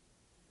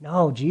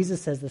 No,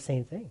 Jesus says the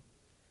same thing.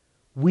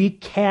 We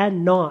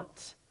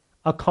cannot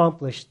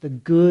accomplish the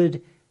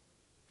good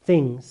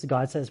things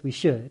God says we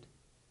should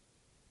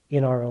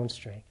in our own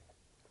strength.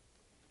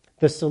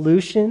 The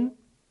solution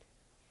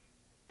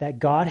that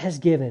God has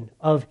given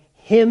of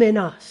him in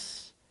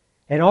us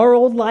and our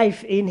old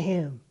life in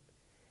him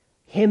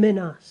in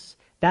us,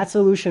 that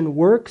solution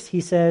works,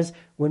 he says,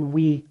 when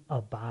we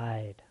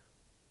abide.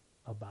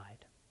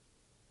 Abide.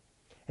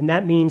 And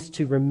that means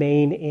to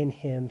remain in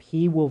him.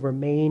 He will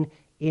remain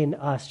in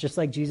us. Just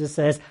like Jesus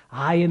says,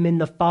 I am in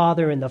the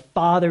Father and the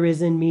Father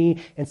is in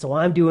me, and so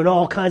I'm doing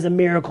all kinds of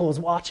miracles.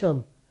 Watch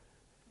him.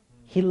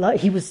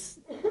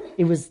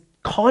 It was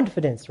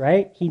confidence,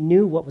 right? He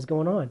knew what was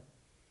going on.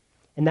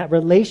 And that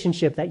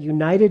relationship, that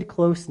united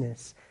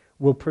closeness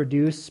will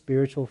produce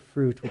spiritual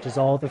fruit, which is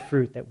all the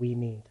fruit that we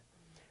need.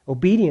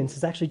 Obedience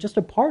is actually just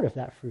a part of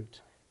that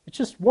fruit. It's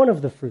just one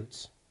of the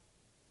fruits.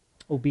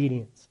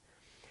 Obedience.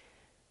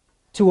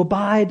 To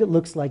abide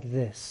looks like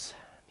this: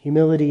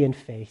 humility and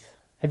faith.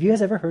 Have you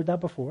guys ever heard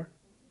that before?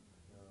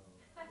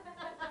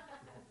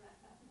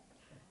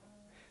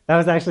 That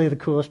was actually the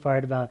coolest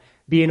part about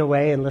being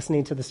away and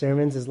listening to the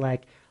sermons is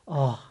like,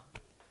 oh,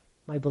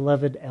 my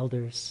beloved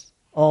elders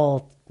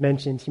all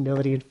mentioned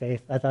humility and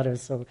faith. I thought it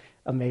was so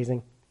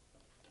amazing.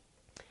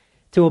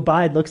 To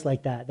abide looks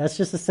like that. That's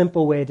just a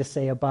simple way to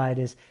say abide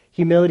is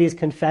humility is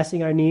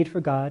confessing our need for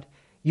God.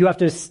 You have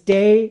to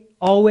stay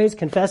always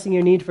confessing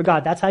your need for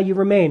God. That's how you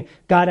remain.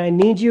 God, I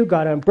need you.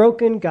 God, I'm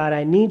broken. God,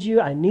 I need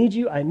you. I need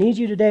you. I need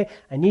you today.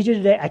 I need you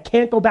today. I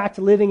can't go back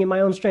to living in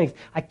my own strength.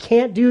 I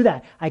can't do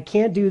that. I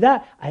can't do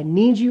that. I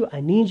need you. I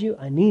need you.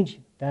 I need you.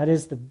 That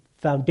is the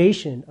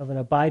foundation of an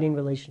abiding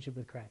relationship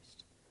with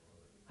Christ.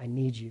 I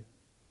need you.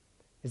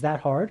 Is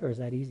that hard or is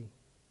that easy?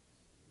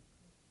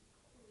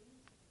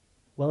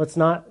 Well, it's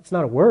not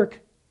a work.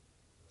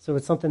 So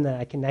it's something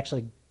that I can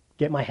actually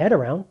get my head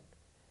around.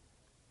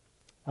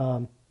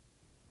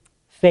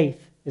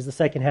 Faith is the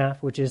second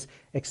half, which is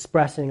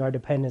expressing our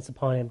dependence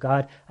upon him.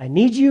 God, I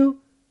need you,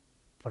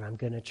 but I'm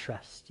going to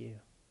trust you.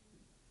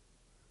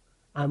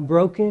 I'm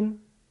broken,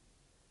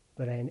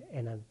 but I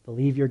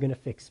believe you're going to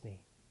fix me.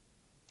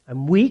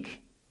 I'm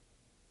weak,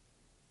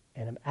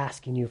 and I'm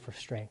asking you for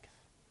strength.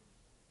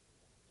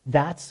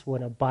 That's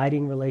what an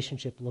abiding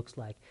relationship looks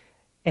like.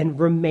 And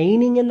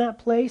remaining in that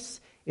place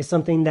is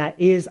something that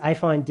is, I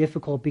find,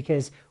 difficult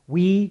because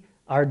we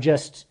are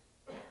just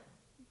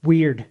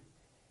weird,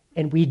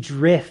 and we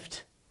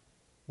drift.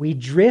 We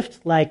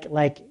drift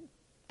like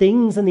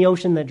things in the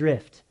ocean that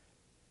drift.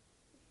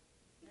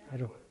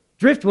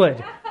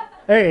 Driftwood.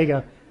 There you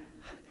go.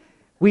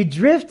 We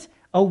drift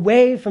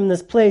away from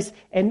this place.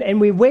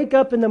 And we wake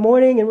up in the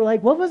morning and we're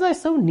like, what was I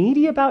so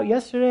needy about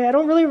yesterday? I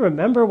don't really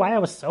remember why I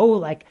was so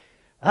like,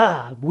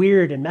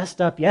 weird and messed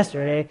up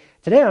yesterday.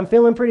 Today I'm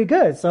feeling pretty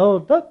good.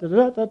 So,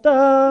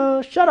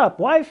 shut up,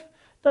 wife.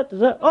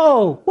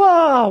 Oh,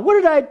 wow, what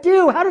did I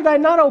do? How did I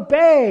not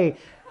obey?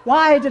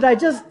 Why did I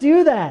just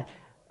do that?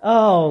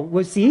 Oh,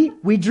 well, see,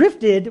 we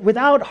drifted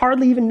without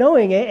hardly even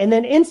knowing it, and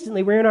then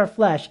instantly we're in our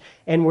flesh,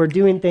 and we're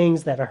doing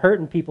things that are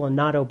hurting people and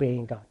not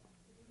obeying God.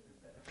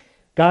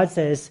 God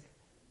says,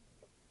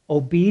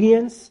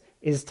 obedience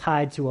is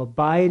tied to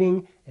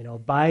abiding, and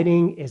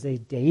abiding is a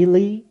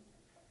daily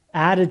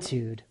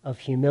attitude of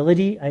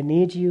humility. I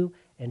need you,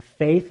 and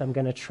faith. I'm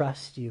going to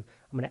trust you.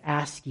 I'm going to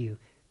ask you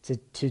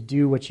to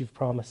do what you've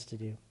promised to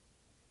do.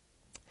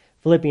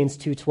 Philippians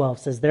 2:12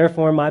 says,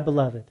 therefore, my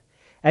beloved,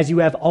 as you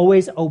have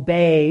always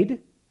obeyed,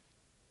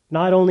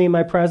 not only in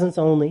my presence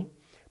only,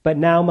 but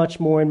now much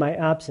more in my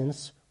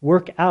absence,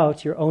 work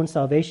out your own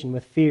salvation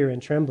with fear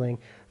and trembling,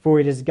 for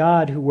it is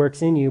God who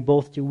works in you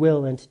both to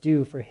will and to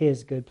do for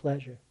his good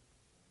pleasure.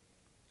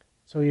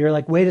 So you're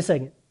like, wait a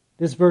second.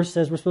 This verse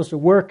says we're supposed to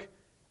work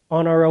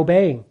on our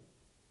obeying.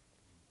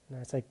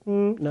 And it's like,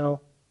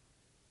 no,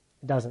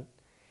 it doesn't.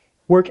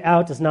 Work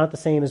out is not the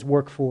same as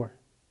work for.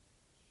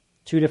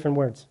 Two different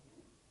words.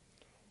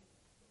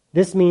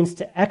 This means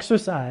to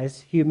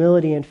exercise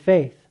humility and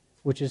faith,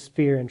 which is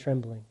fear and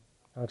trembling.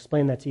 I'll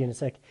explain that to you in a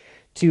sec.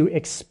 To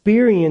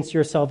experience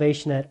your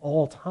salvation at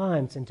all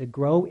times and to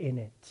grow in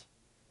it.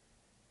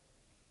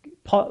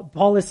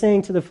 Paul is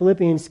saying to the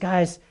Philippians,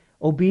 guys,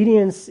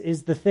 obedience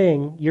is the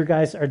thing you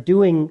guys are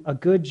doing a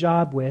good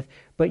job with,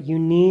 but you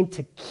need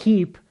to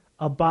keep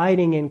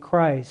abiding in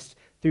Christ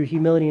through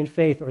humility and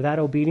faith, or that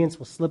obedience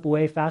will slip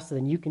away faster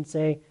than you can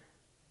say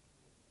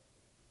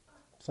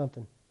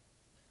something.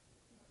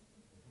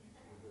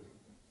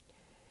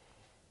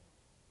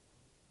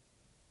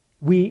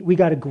 We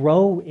got to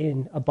grow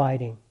in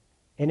abiding,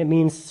 and it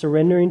means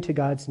surrendering to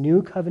God's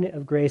new covenant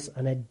of grace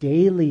on a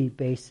daily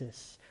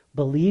basis,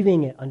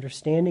 believing it,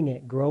 understanding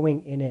it,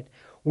 growing in it.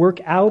 Work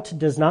out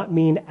does not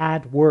mean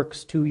add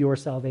works to your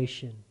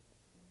salvation.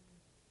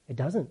 It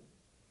doesn't.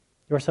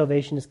 Your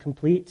salvation is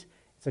complete.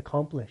 It's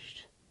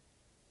accomplished.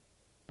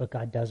 But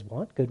God does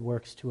want good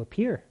works to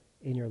appear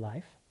in your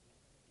life.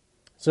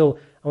 So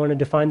I want to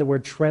define the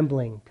word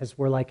trembling, because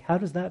we're like, how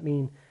does that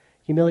mean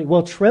humility?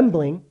 Well,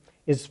 trembling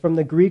is from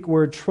the Greek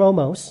word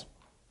tromos,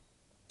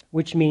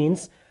 which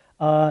means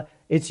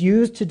it's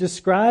used to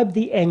describe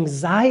the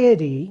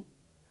anxiety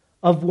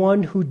of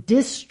one who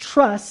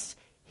distrusts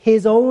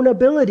his own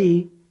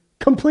ability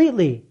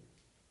completely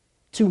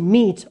to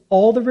meet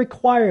all the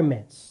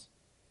requirements.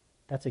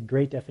 That's a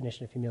great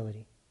definition of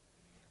humility.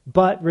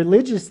 But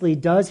religiously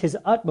does his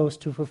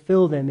utmost to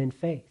fulfill them in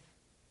faith.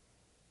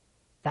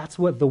 That's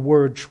what the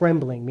word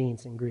trembling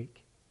means in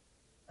Greek.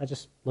 I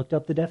just looked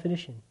up the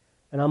definition,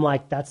 and I'm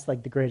like, that's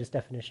like the greatest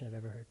definition I've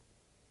ever heard.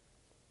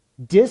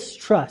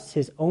 Distrusts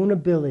his own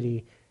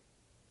ability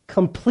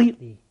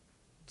completely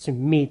to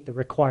meet the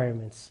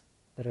requirements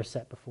that are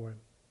set before him.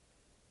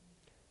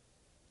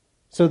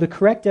 So the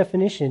correct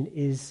definition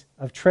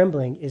of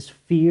trembling is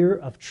fear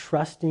of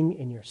trusting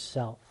in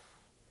yourself.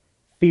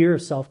 Fear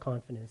of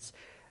self-confidence.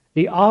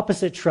 The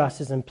opposite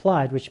trust is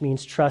implied, which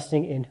means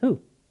trusting in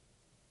who?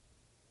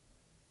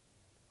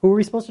 Who are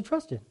we supposed to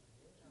trust in?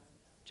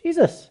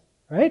 Jesus,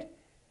 right?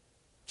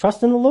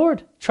 Trust in the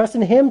Lord. Trust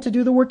in him to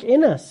do the work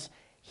in us.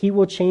 He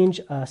will change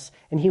us,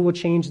 and he will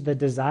change the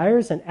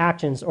desires and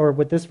actions, or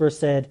what this verse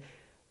said,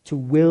 to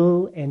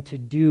will and to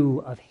do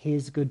of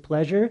his good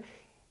pleasure.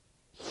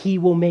 He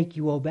will make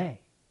you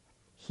obey.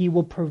 He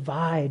will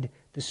provide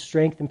the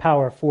strength and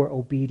power for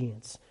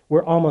obedience.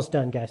 We're almost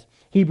done, guys.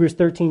 Hebrews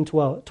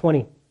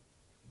 13:20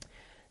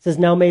 says,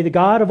 now may the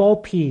God of all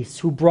peace,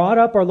 who brought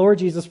up our Lord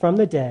Jesus from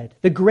the dead,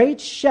 the great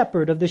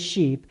shepherd of the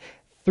sheep,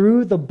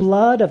 through the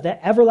blood of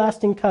the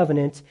everlasting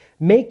covenant,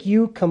 make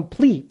you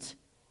complete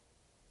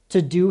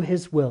to do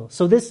his will.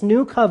 So this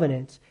new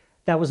covenant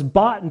that was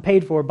bought and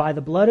paid for by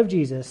the blood of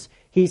Jesus,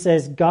 he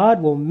says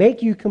God will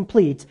make you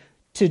complete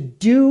to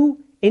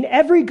do in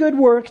every good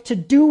work, to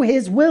do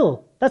his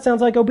will. That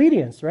sounds like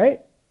obedience, right?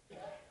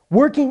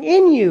 Working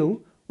in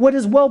you what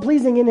is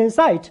well-pleasing in his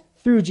sight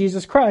through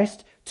Jesus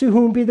Christ, to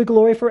whom be the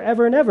glory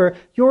forever and ever.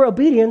 Your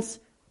obedience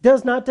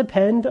does not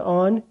depend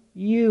on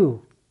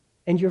you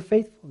and your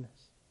faithfulness.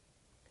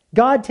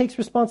 God takes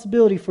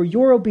responsibility for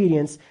your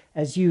obedience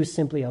as you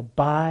simply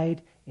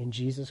abide in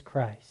Jesus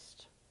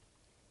Christ.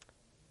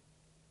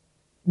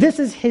 This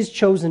is his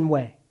chosen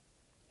way.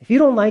 If you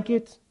don't like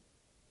it,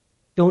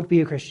 don't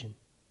be a Christian.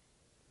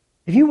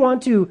 If you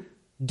want to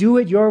do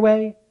it your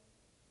way,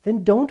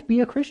 then don't be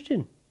a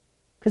Christian,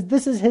 because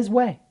this is his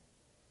way.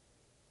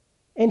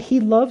 And he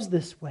loves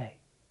this way.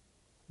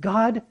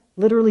 God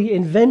literally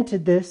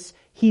invented this.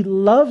 He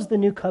loves the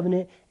new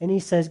covenant, and he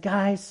says,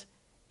 guys,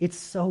 it's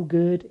so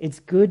good. It's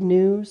good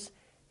news,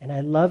 and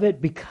I love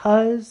it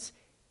because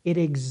it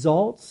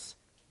exalts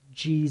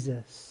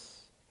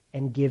Jesus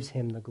and gives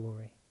him the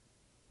glory.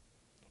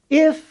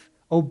 If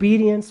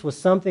obedience was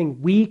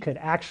something we could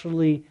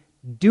actually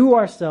do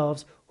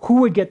ourselves,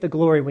 Who would get the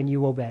glory when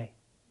you obey?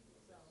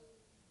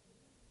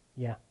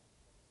 Yeah.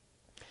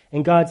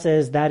 And God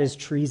says that is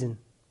treason.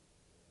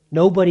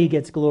 Nobody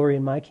gets glory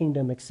in my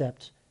kingdom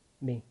except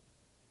me.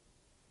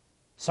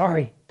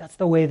 Sorry, that's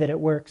the way that it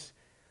works.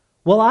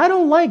 Well, I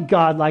don't like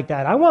God like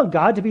that. I want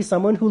God to be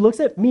someone who looks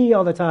at me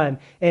all the time,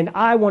 and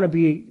I want to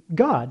be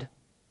God.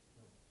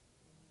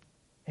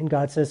 And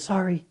God says,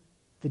 sorry,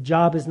 the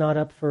job is not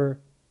up for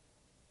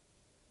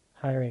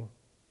hiring.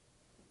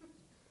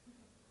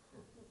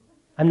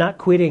 I'm not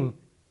quitting.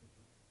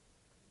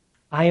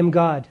 I am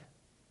God.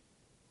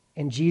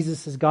 And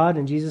Jesus is God,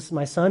 and Jesus is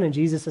my Son, and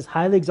Jesus is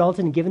highly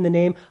exalted and given the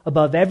name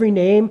above every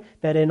name,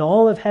 that in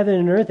all of heaven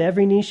and earth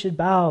every knee should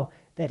bow,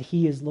 that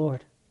he is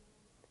Lord.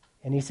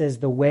 And he says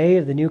the way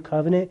of the new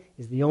covenant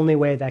is the only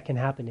way that can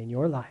happen in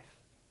your life.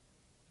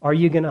 Are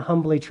you going to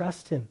humbly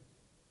trust him?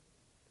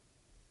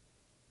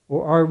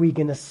 Or are we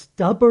going to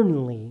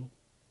stubbornly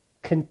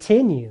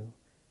continue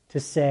to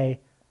say,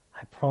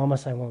 I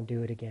promise I won't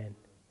do it again.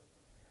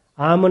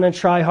 I'm going to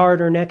try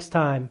harder next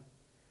time.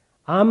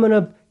 I'm going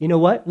to, you know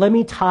what? Let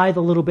me tithe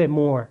a little bit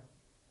more.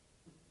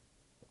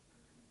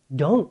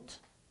 Don't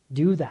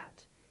do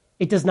that.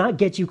 It does not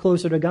get you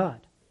closer to God.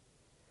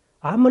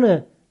 I'm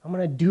going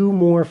to do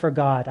more for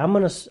God. I'm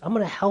going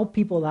to help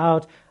people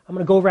out. I'm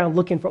going to go around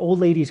looking for old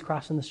ladies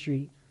crossing the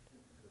street.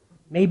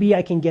 Maybe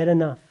I can get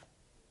enough.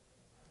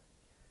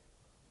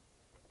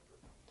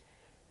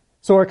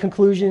 So our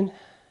conclusion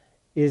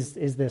is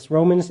this.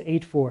 Romans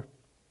 8:4.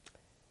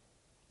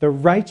 The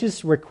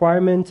righteous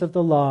requirement of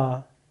the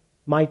law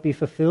might be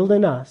fulfilled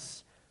in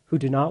us who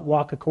do not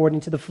walk according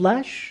to the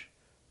flesh,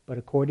 but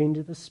according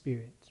to the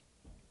Spirit.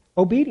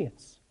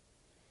 Obedience.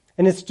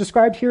 And it's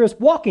described here as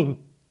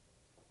walking.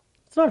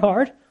 It's not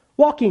hard.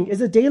 Walking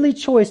is a daily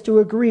choice to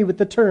agree with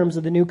the terms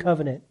of the new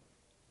covenant.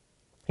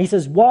 He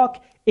says,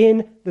 walk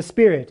in the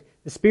Spirit.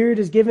 The Spirit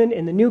is given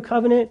in the new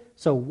covenant,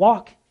 so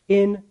walk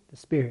in the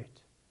Spirit.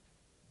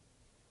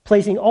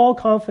 Placing all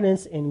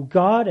confidence in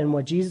God and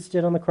what Jesus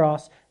did on the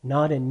cross,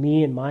 not in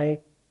me and my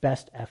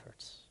best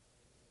efforts.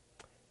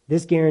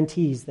 This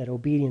guarantees that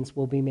obedience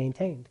will be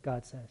maintained,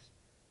 God says.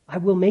 I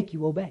will make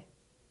you obey.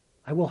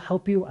 I will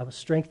help you. I will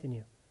strengthen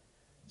you.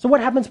 So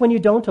what happens when you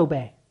don't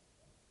obey?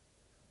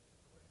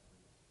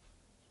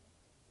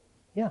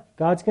 Yeah,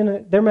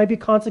 there might be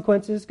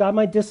consequences. God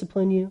might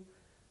discipline you,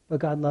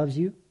 but God loves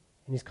you,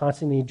 and he's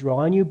constantly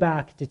drawing you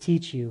back to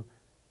teach you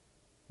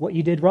what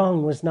you did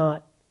wrong was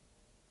not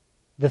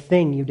the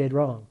thing you did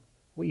wrong.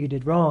 What you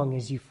did wrong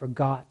is you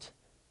forgot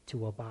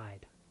to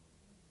abide.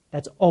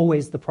 That's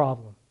always the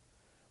problem.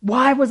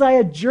 Why was I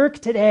a jerk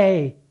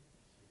today?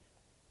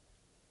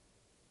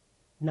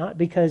 Not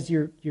because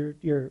your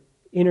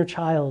inner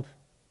child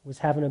was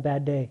having a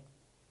bad day.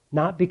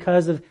 Not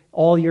because of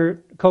all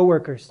your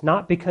coworkers.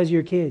 Not because of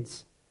your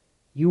kids.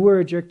 You were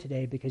a jerk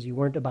today because you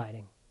weren't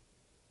abiding.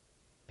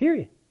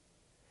 Period.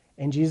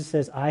 And Jesus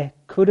says, I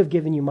could have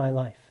given you my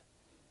life,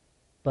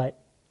 but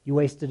you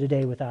wasted a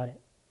day without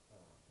it.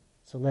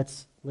 So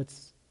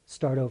let's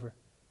start over.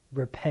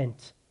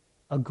 Repent.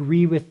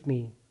 Agree with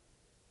me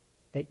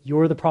that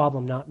you're the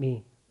problem, not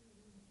me.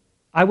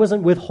 I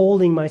wasn't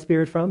withholding my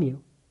Spirit from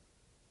you.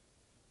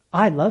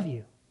 I love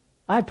you.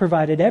 I've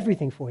provided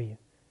everything for you.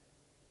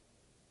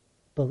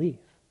 Believe.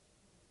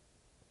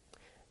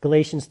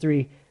 Galatians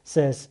 3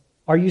 says,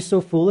 are you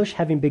so foolish,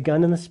 having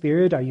begun in the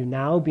Spirit, are you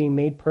now being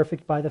made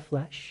perfect by the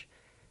flesh?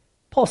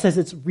 Paul says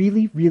it's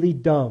really, really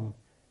dumb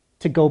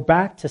to go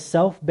back to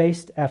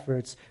self-based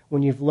efforts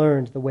when you've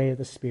learned the way of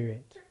the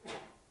Spirit.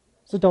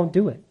 So don't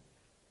do it.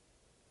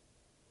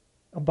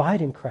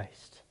 Abide in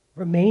Christ.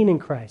 Remain in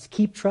Christ.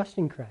 Keep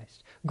trusting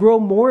Christ. Grow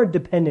more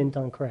dependent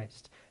on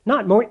Christ.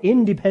 Not more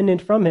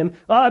independent from him.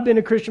 Oh, I've been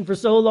a Christian for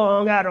so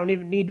long, I don't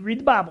even need to read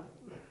the Bible.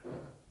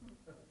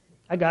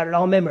 I got it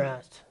all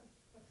memorized.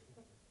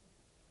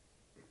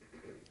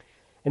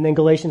 And then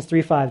Galatians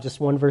 3:5, just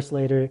one verse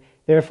later.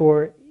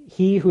 Therefore,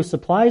 he who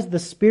supplies the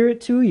Spirit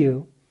to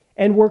you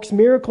and works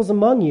miracles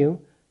among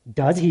you,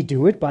 does he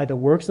do it by the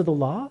works of the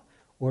law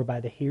or by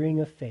the hearing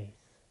of faith?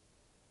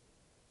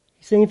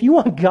 He's saying if you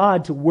want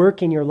God to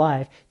work in your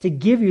life, to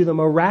give you the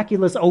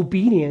miraculous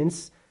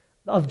obedience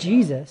of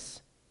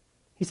Jesus,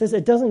 he says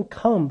it doesn't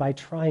come by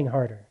trying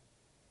harder.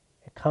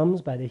 It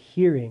comes by the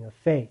hearing of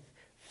faith.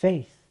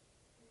 Faith.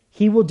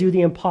 He will do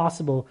the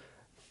impossible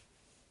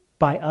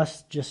by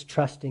us just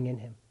trusting in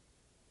him.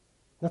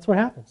 That's what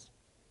happens.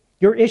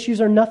 Your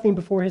issues are nothing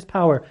before his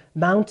power.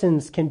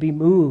 Mountains can be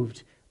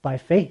moved by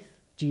faith,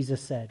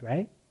 Jesus said,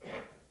 right?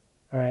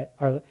 All right.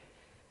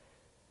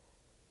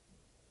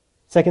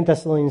 2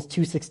 Thessalonians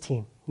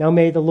 2:16. Now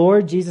may the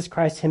Lord Jesus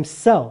Christ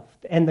himself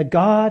and the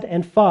God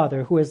and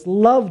Father who has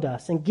loved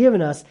us and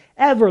given us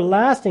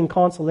everlasting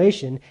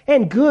consolation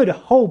and good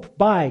hope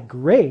by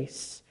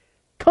grace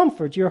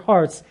comfort your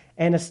hearts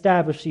and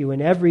establish you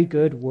in every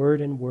good word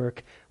and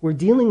work. We're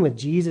dealing with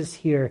Jesus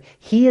here.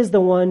 He is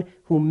the one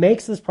who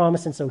makes this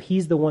promise, and so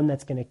he's the one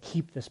that's going to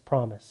keep this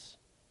promise.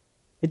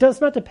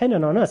 It's not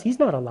dependent on us. He's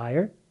not a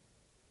liar.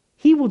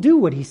 He will do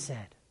what he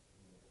said.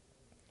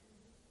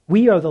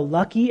 We are the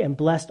lucky and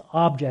blessed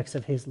objects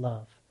of his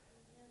love.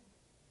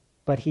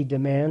 but he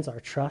demands our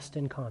trust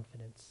and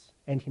confidence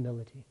and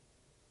humility.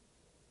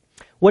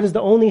 What is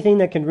the only thing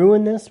that can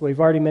ruin this? We've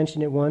already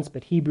mentioned it once,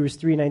 but Hebrews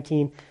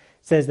 3:19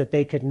 says that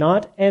they could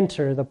not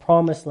enter the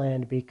promised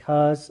land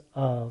because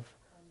of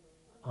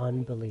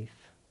unbelief.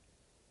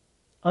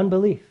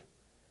 Unbelief.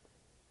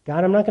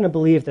 God, I'm not going to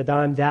believe that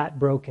I'm that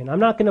broken. I'm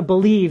not going to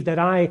believe that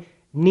I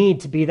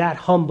need to be that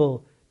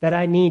humble, that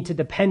I need to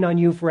depend on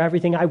you for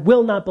everything. I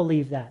will not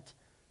believe that.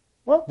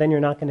 Well, then you're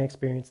not going to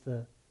experience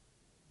the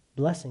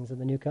blessings of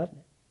the new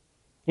covenant.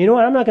 You know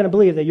what? I'm not going to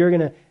believe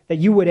that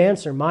you would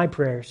answer my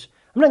prayers.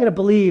 I'm not going to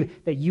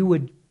believe that you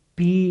would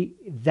be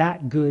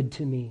that good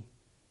to me.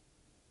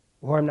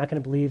 Or I'm not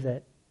going to believe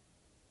that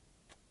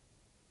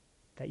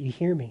you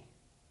hear me.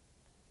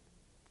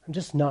 I'm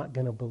just not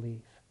going to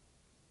believe.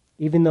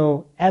 Even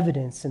though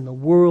evidence in the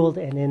world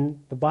and in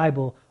the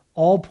Bible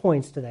all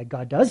points to that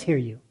God does hear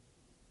you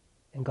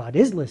and God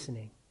is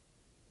listening,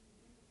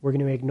 we're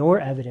going to ignore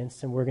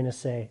evidence and we're going to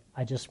say,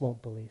 I just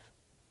won't believe.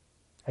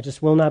 I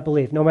just will not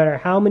believe. No matter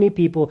how many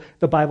people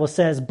the Bible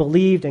says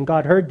believed and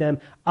God heard them,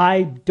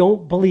 I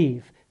don't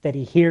believe that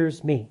he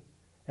hears me,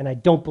 and I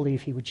don't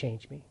believe he would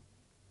change me.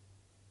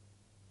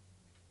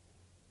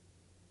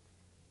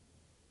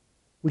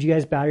 Would you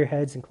guys bow your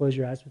heads and close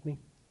your eyes with me?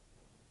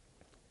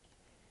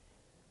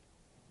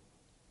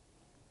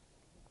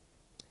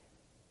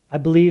 I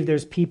believe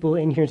there's people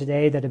in here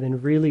today that have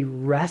been really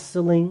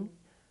wrestling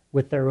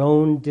with their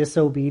own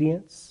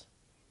disobedience,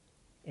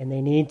 and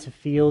they need to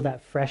feel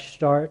that fresh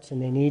start,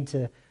 and they need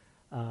to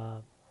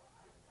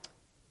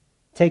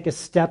take a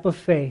step of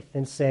faith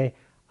and say,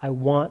 I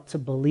want to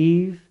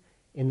believe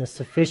in the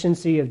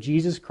sufficiency of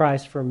Jesus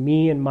Christ for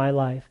me and my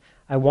life.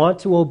 I want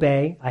to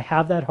obey. I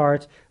have that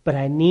heart, but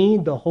I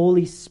need the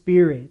Holy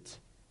Spirit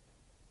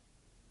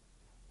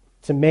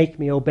to make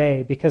me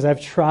obey because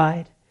I've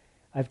tried,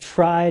 and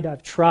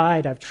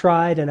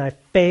I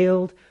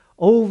failed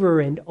over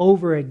and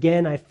over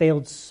again. I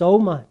failed so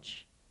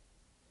much.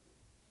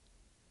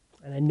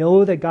 And I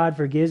know that God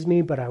forgives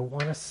me, but I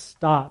want to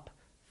stop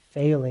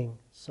failing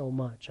so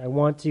much. I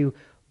want to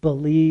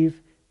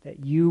believe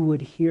that you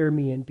would hear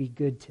me and be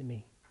good to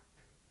me.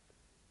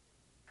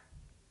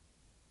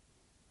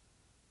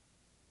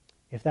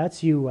 If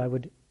that's you,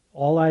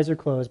 all eyes are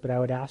closed, but I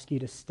would ask you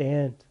to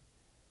stand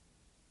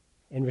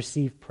and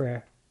receive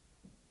prayer.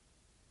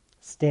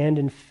 Stand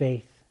in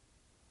faith.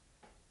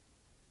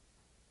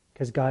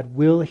 Because God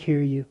will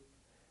hear you,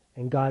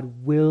 and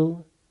God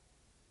will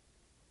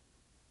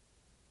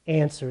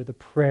answer the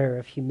prayer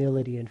of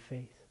humility and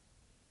faith.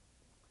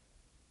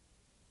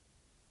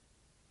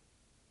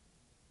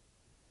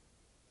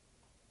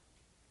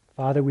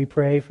 Father, we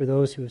pray for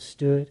those who have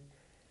stood,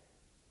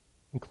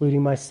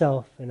 including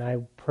myself, and I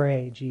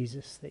pray,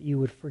 Jesus, that you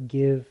would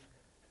forgive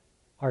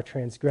our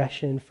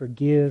transgression,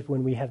 forgive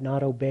when we have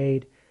not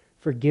obeyed.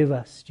 Forgive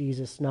us,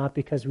 Jesus, not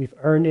because we've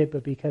earned it,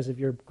 but because of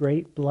your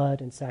great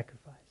blood and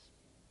sacrifice.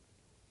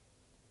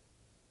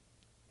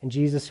 And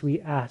Jesus,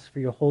 we ask for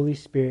your Holy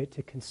Spirit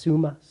to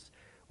consume us.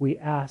 We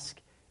ask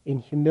in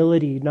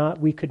humility,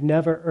 we could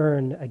never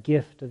earn a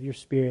gift of your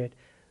Spirit.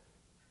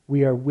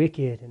 We are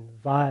wicked and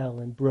vile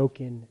and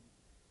broken.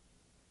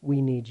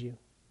 We need you.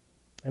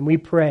 And we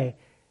pray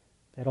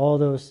that all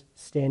those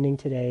standing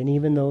today, and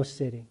even those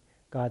sitting,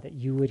 God, that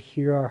you would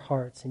hear our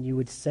hearts and you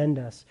would send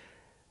us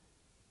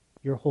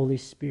your Holy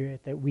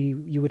Spirit, that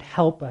you would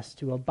help us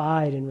to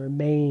abide and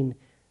remain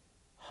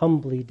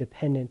humbly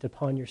dependent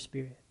upon your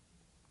Spirit.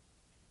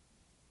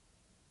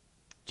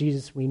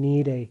 Jesus, we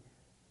need a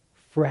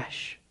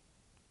fresh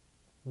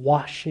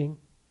washing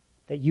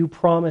that you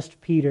promised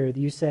Peter.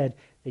 You said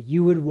that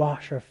you would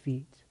wash our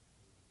feet.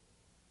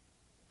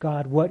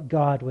 God, what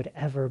God would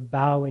ever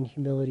bow in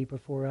humility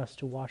before us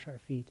to wash our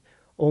feet?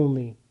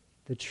 Only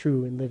the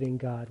true and living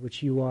God,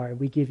 which you are. And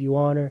we give you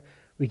honor,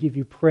 we give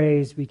you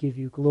praise, we give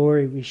you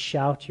glory, we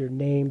shout your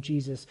name,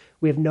 Jesus.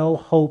 We have no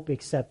hope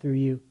except through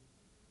you.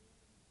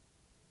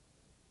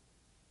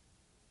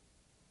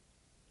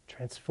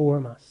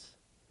 Transform us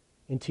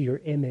into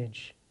your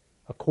image,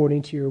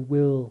 according to your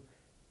will.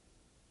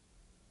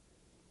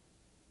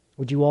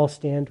 Would you all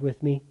stand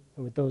with me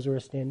and with those who are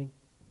standing?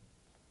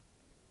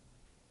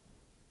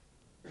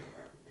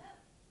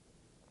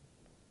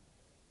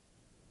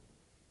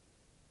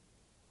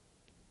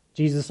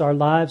 Jesus, our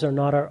lives are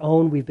not our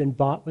own. We've been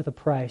bought with a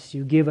price.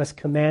 You give us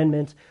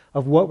commandments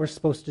of what we're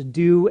supposed to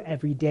do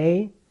every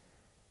day.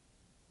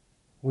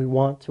 We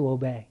want to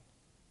obey.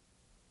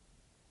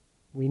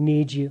 We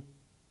need you.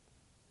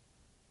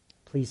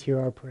 Please hear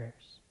our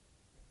prayers.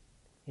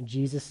 In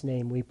Jesus'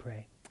 name we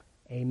pray.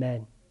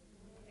 Amen.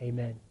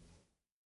 Amen.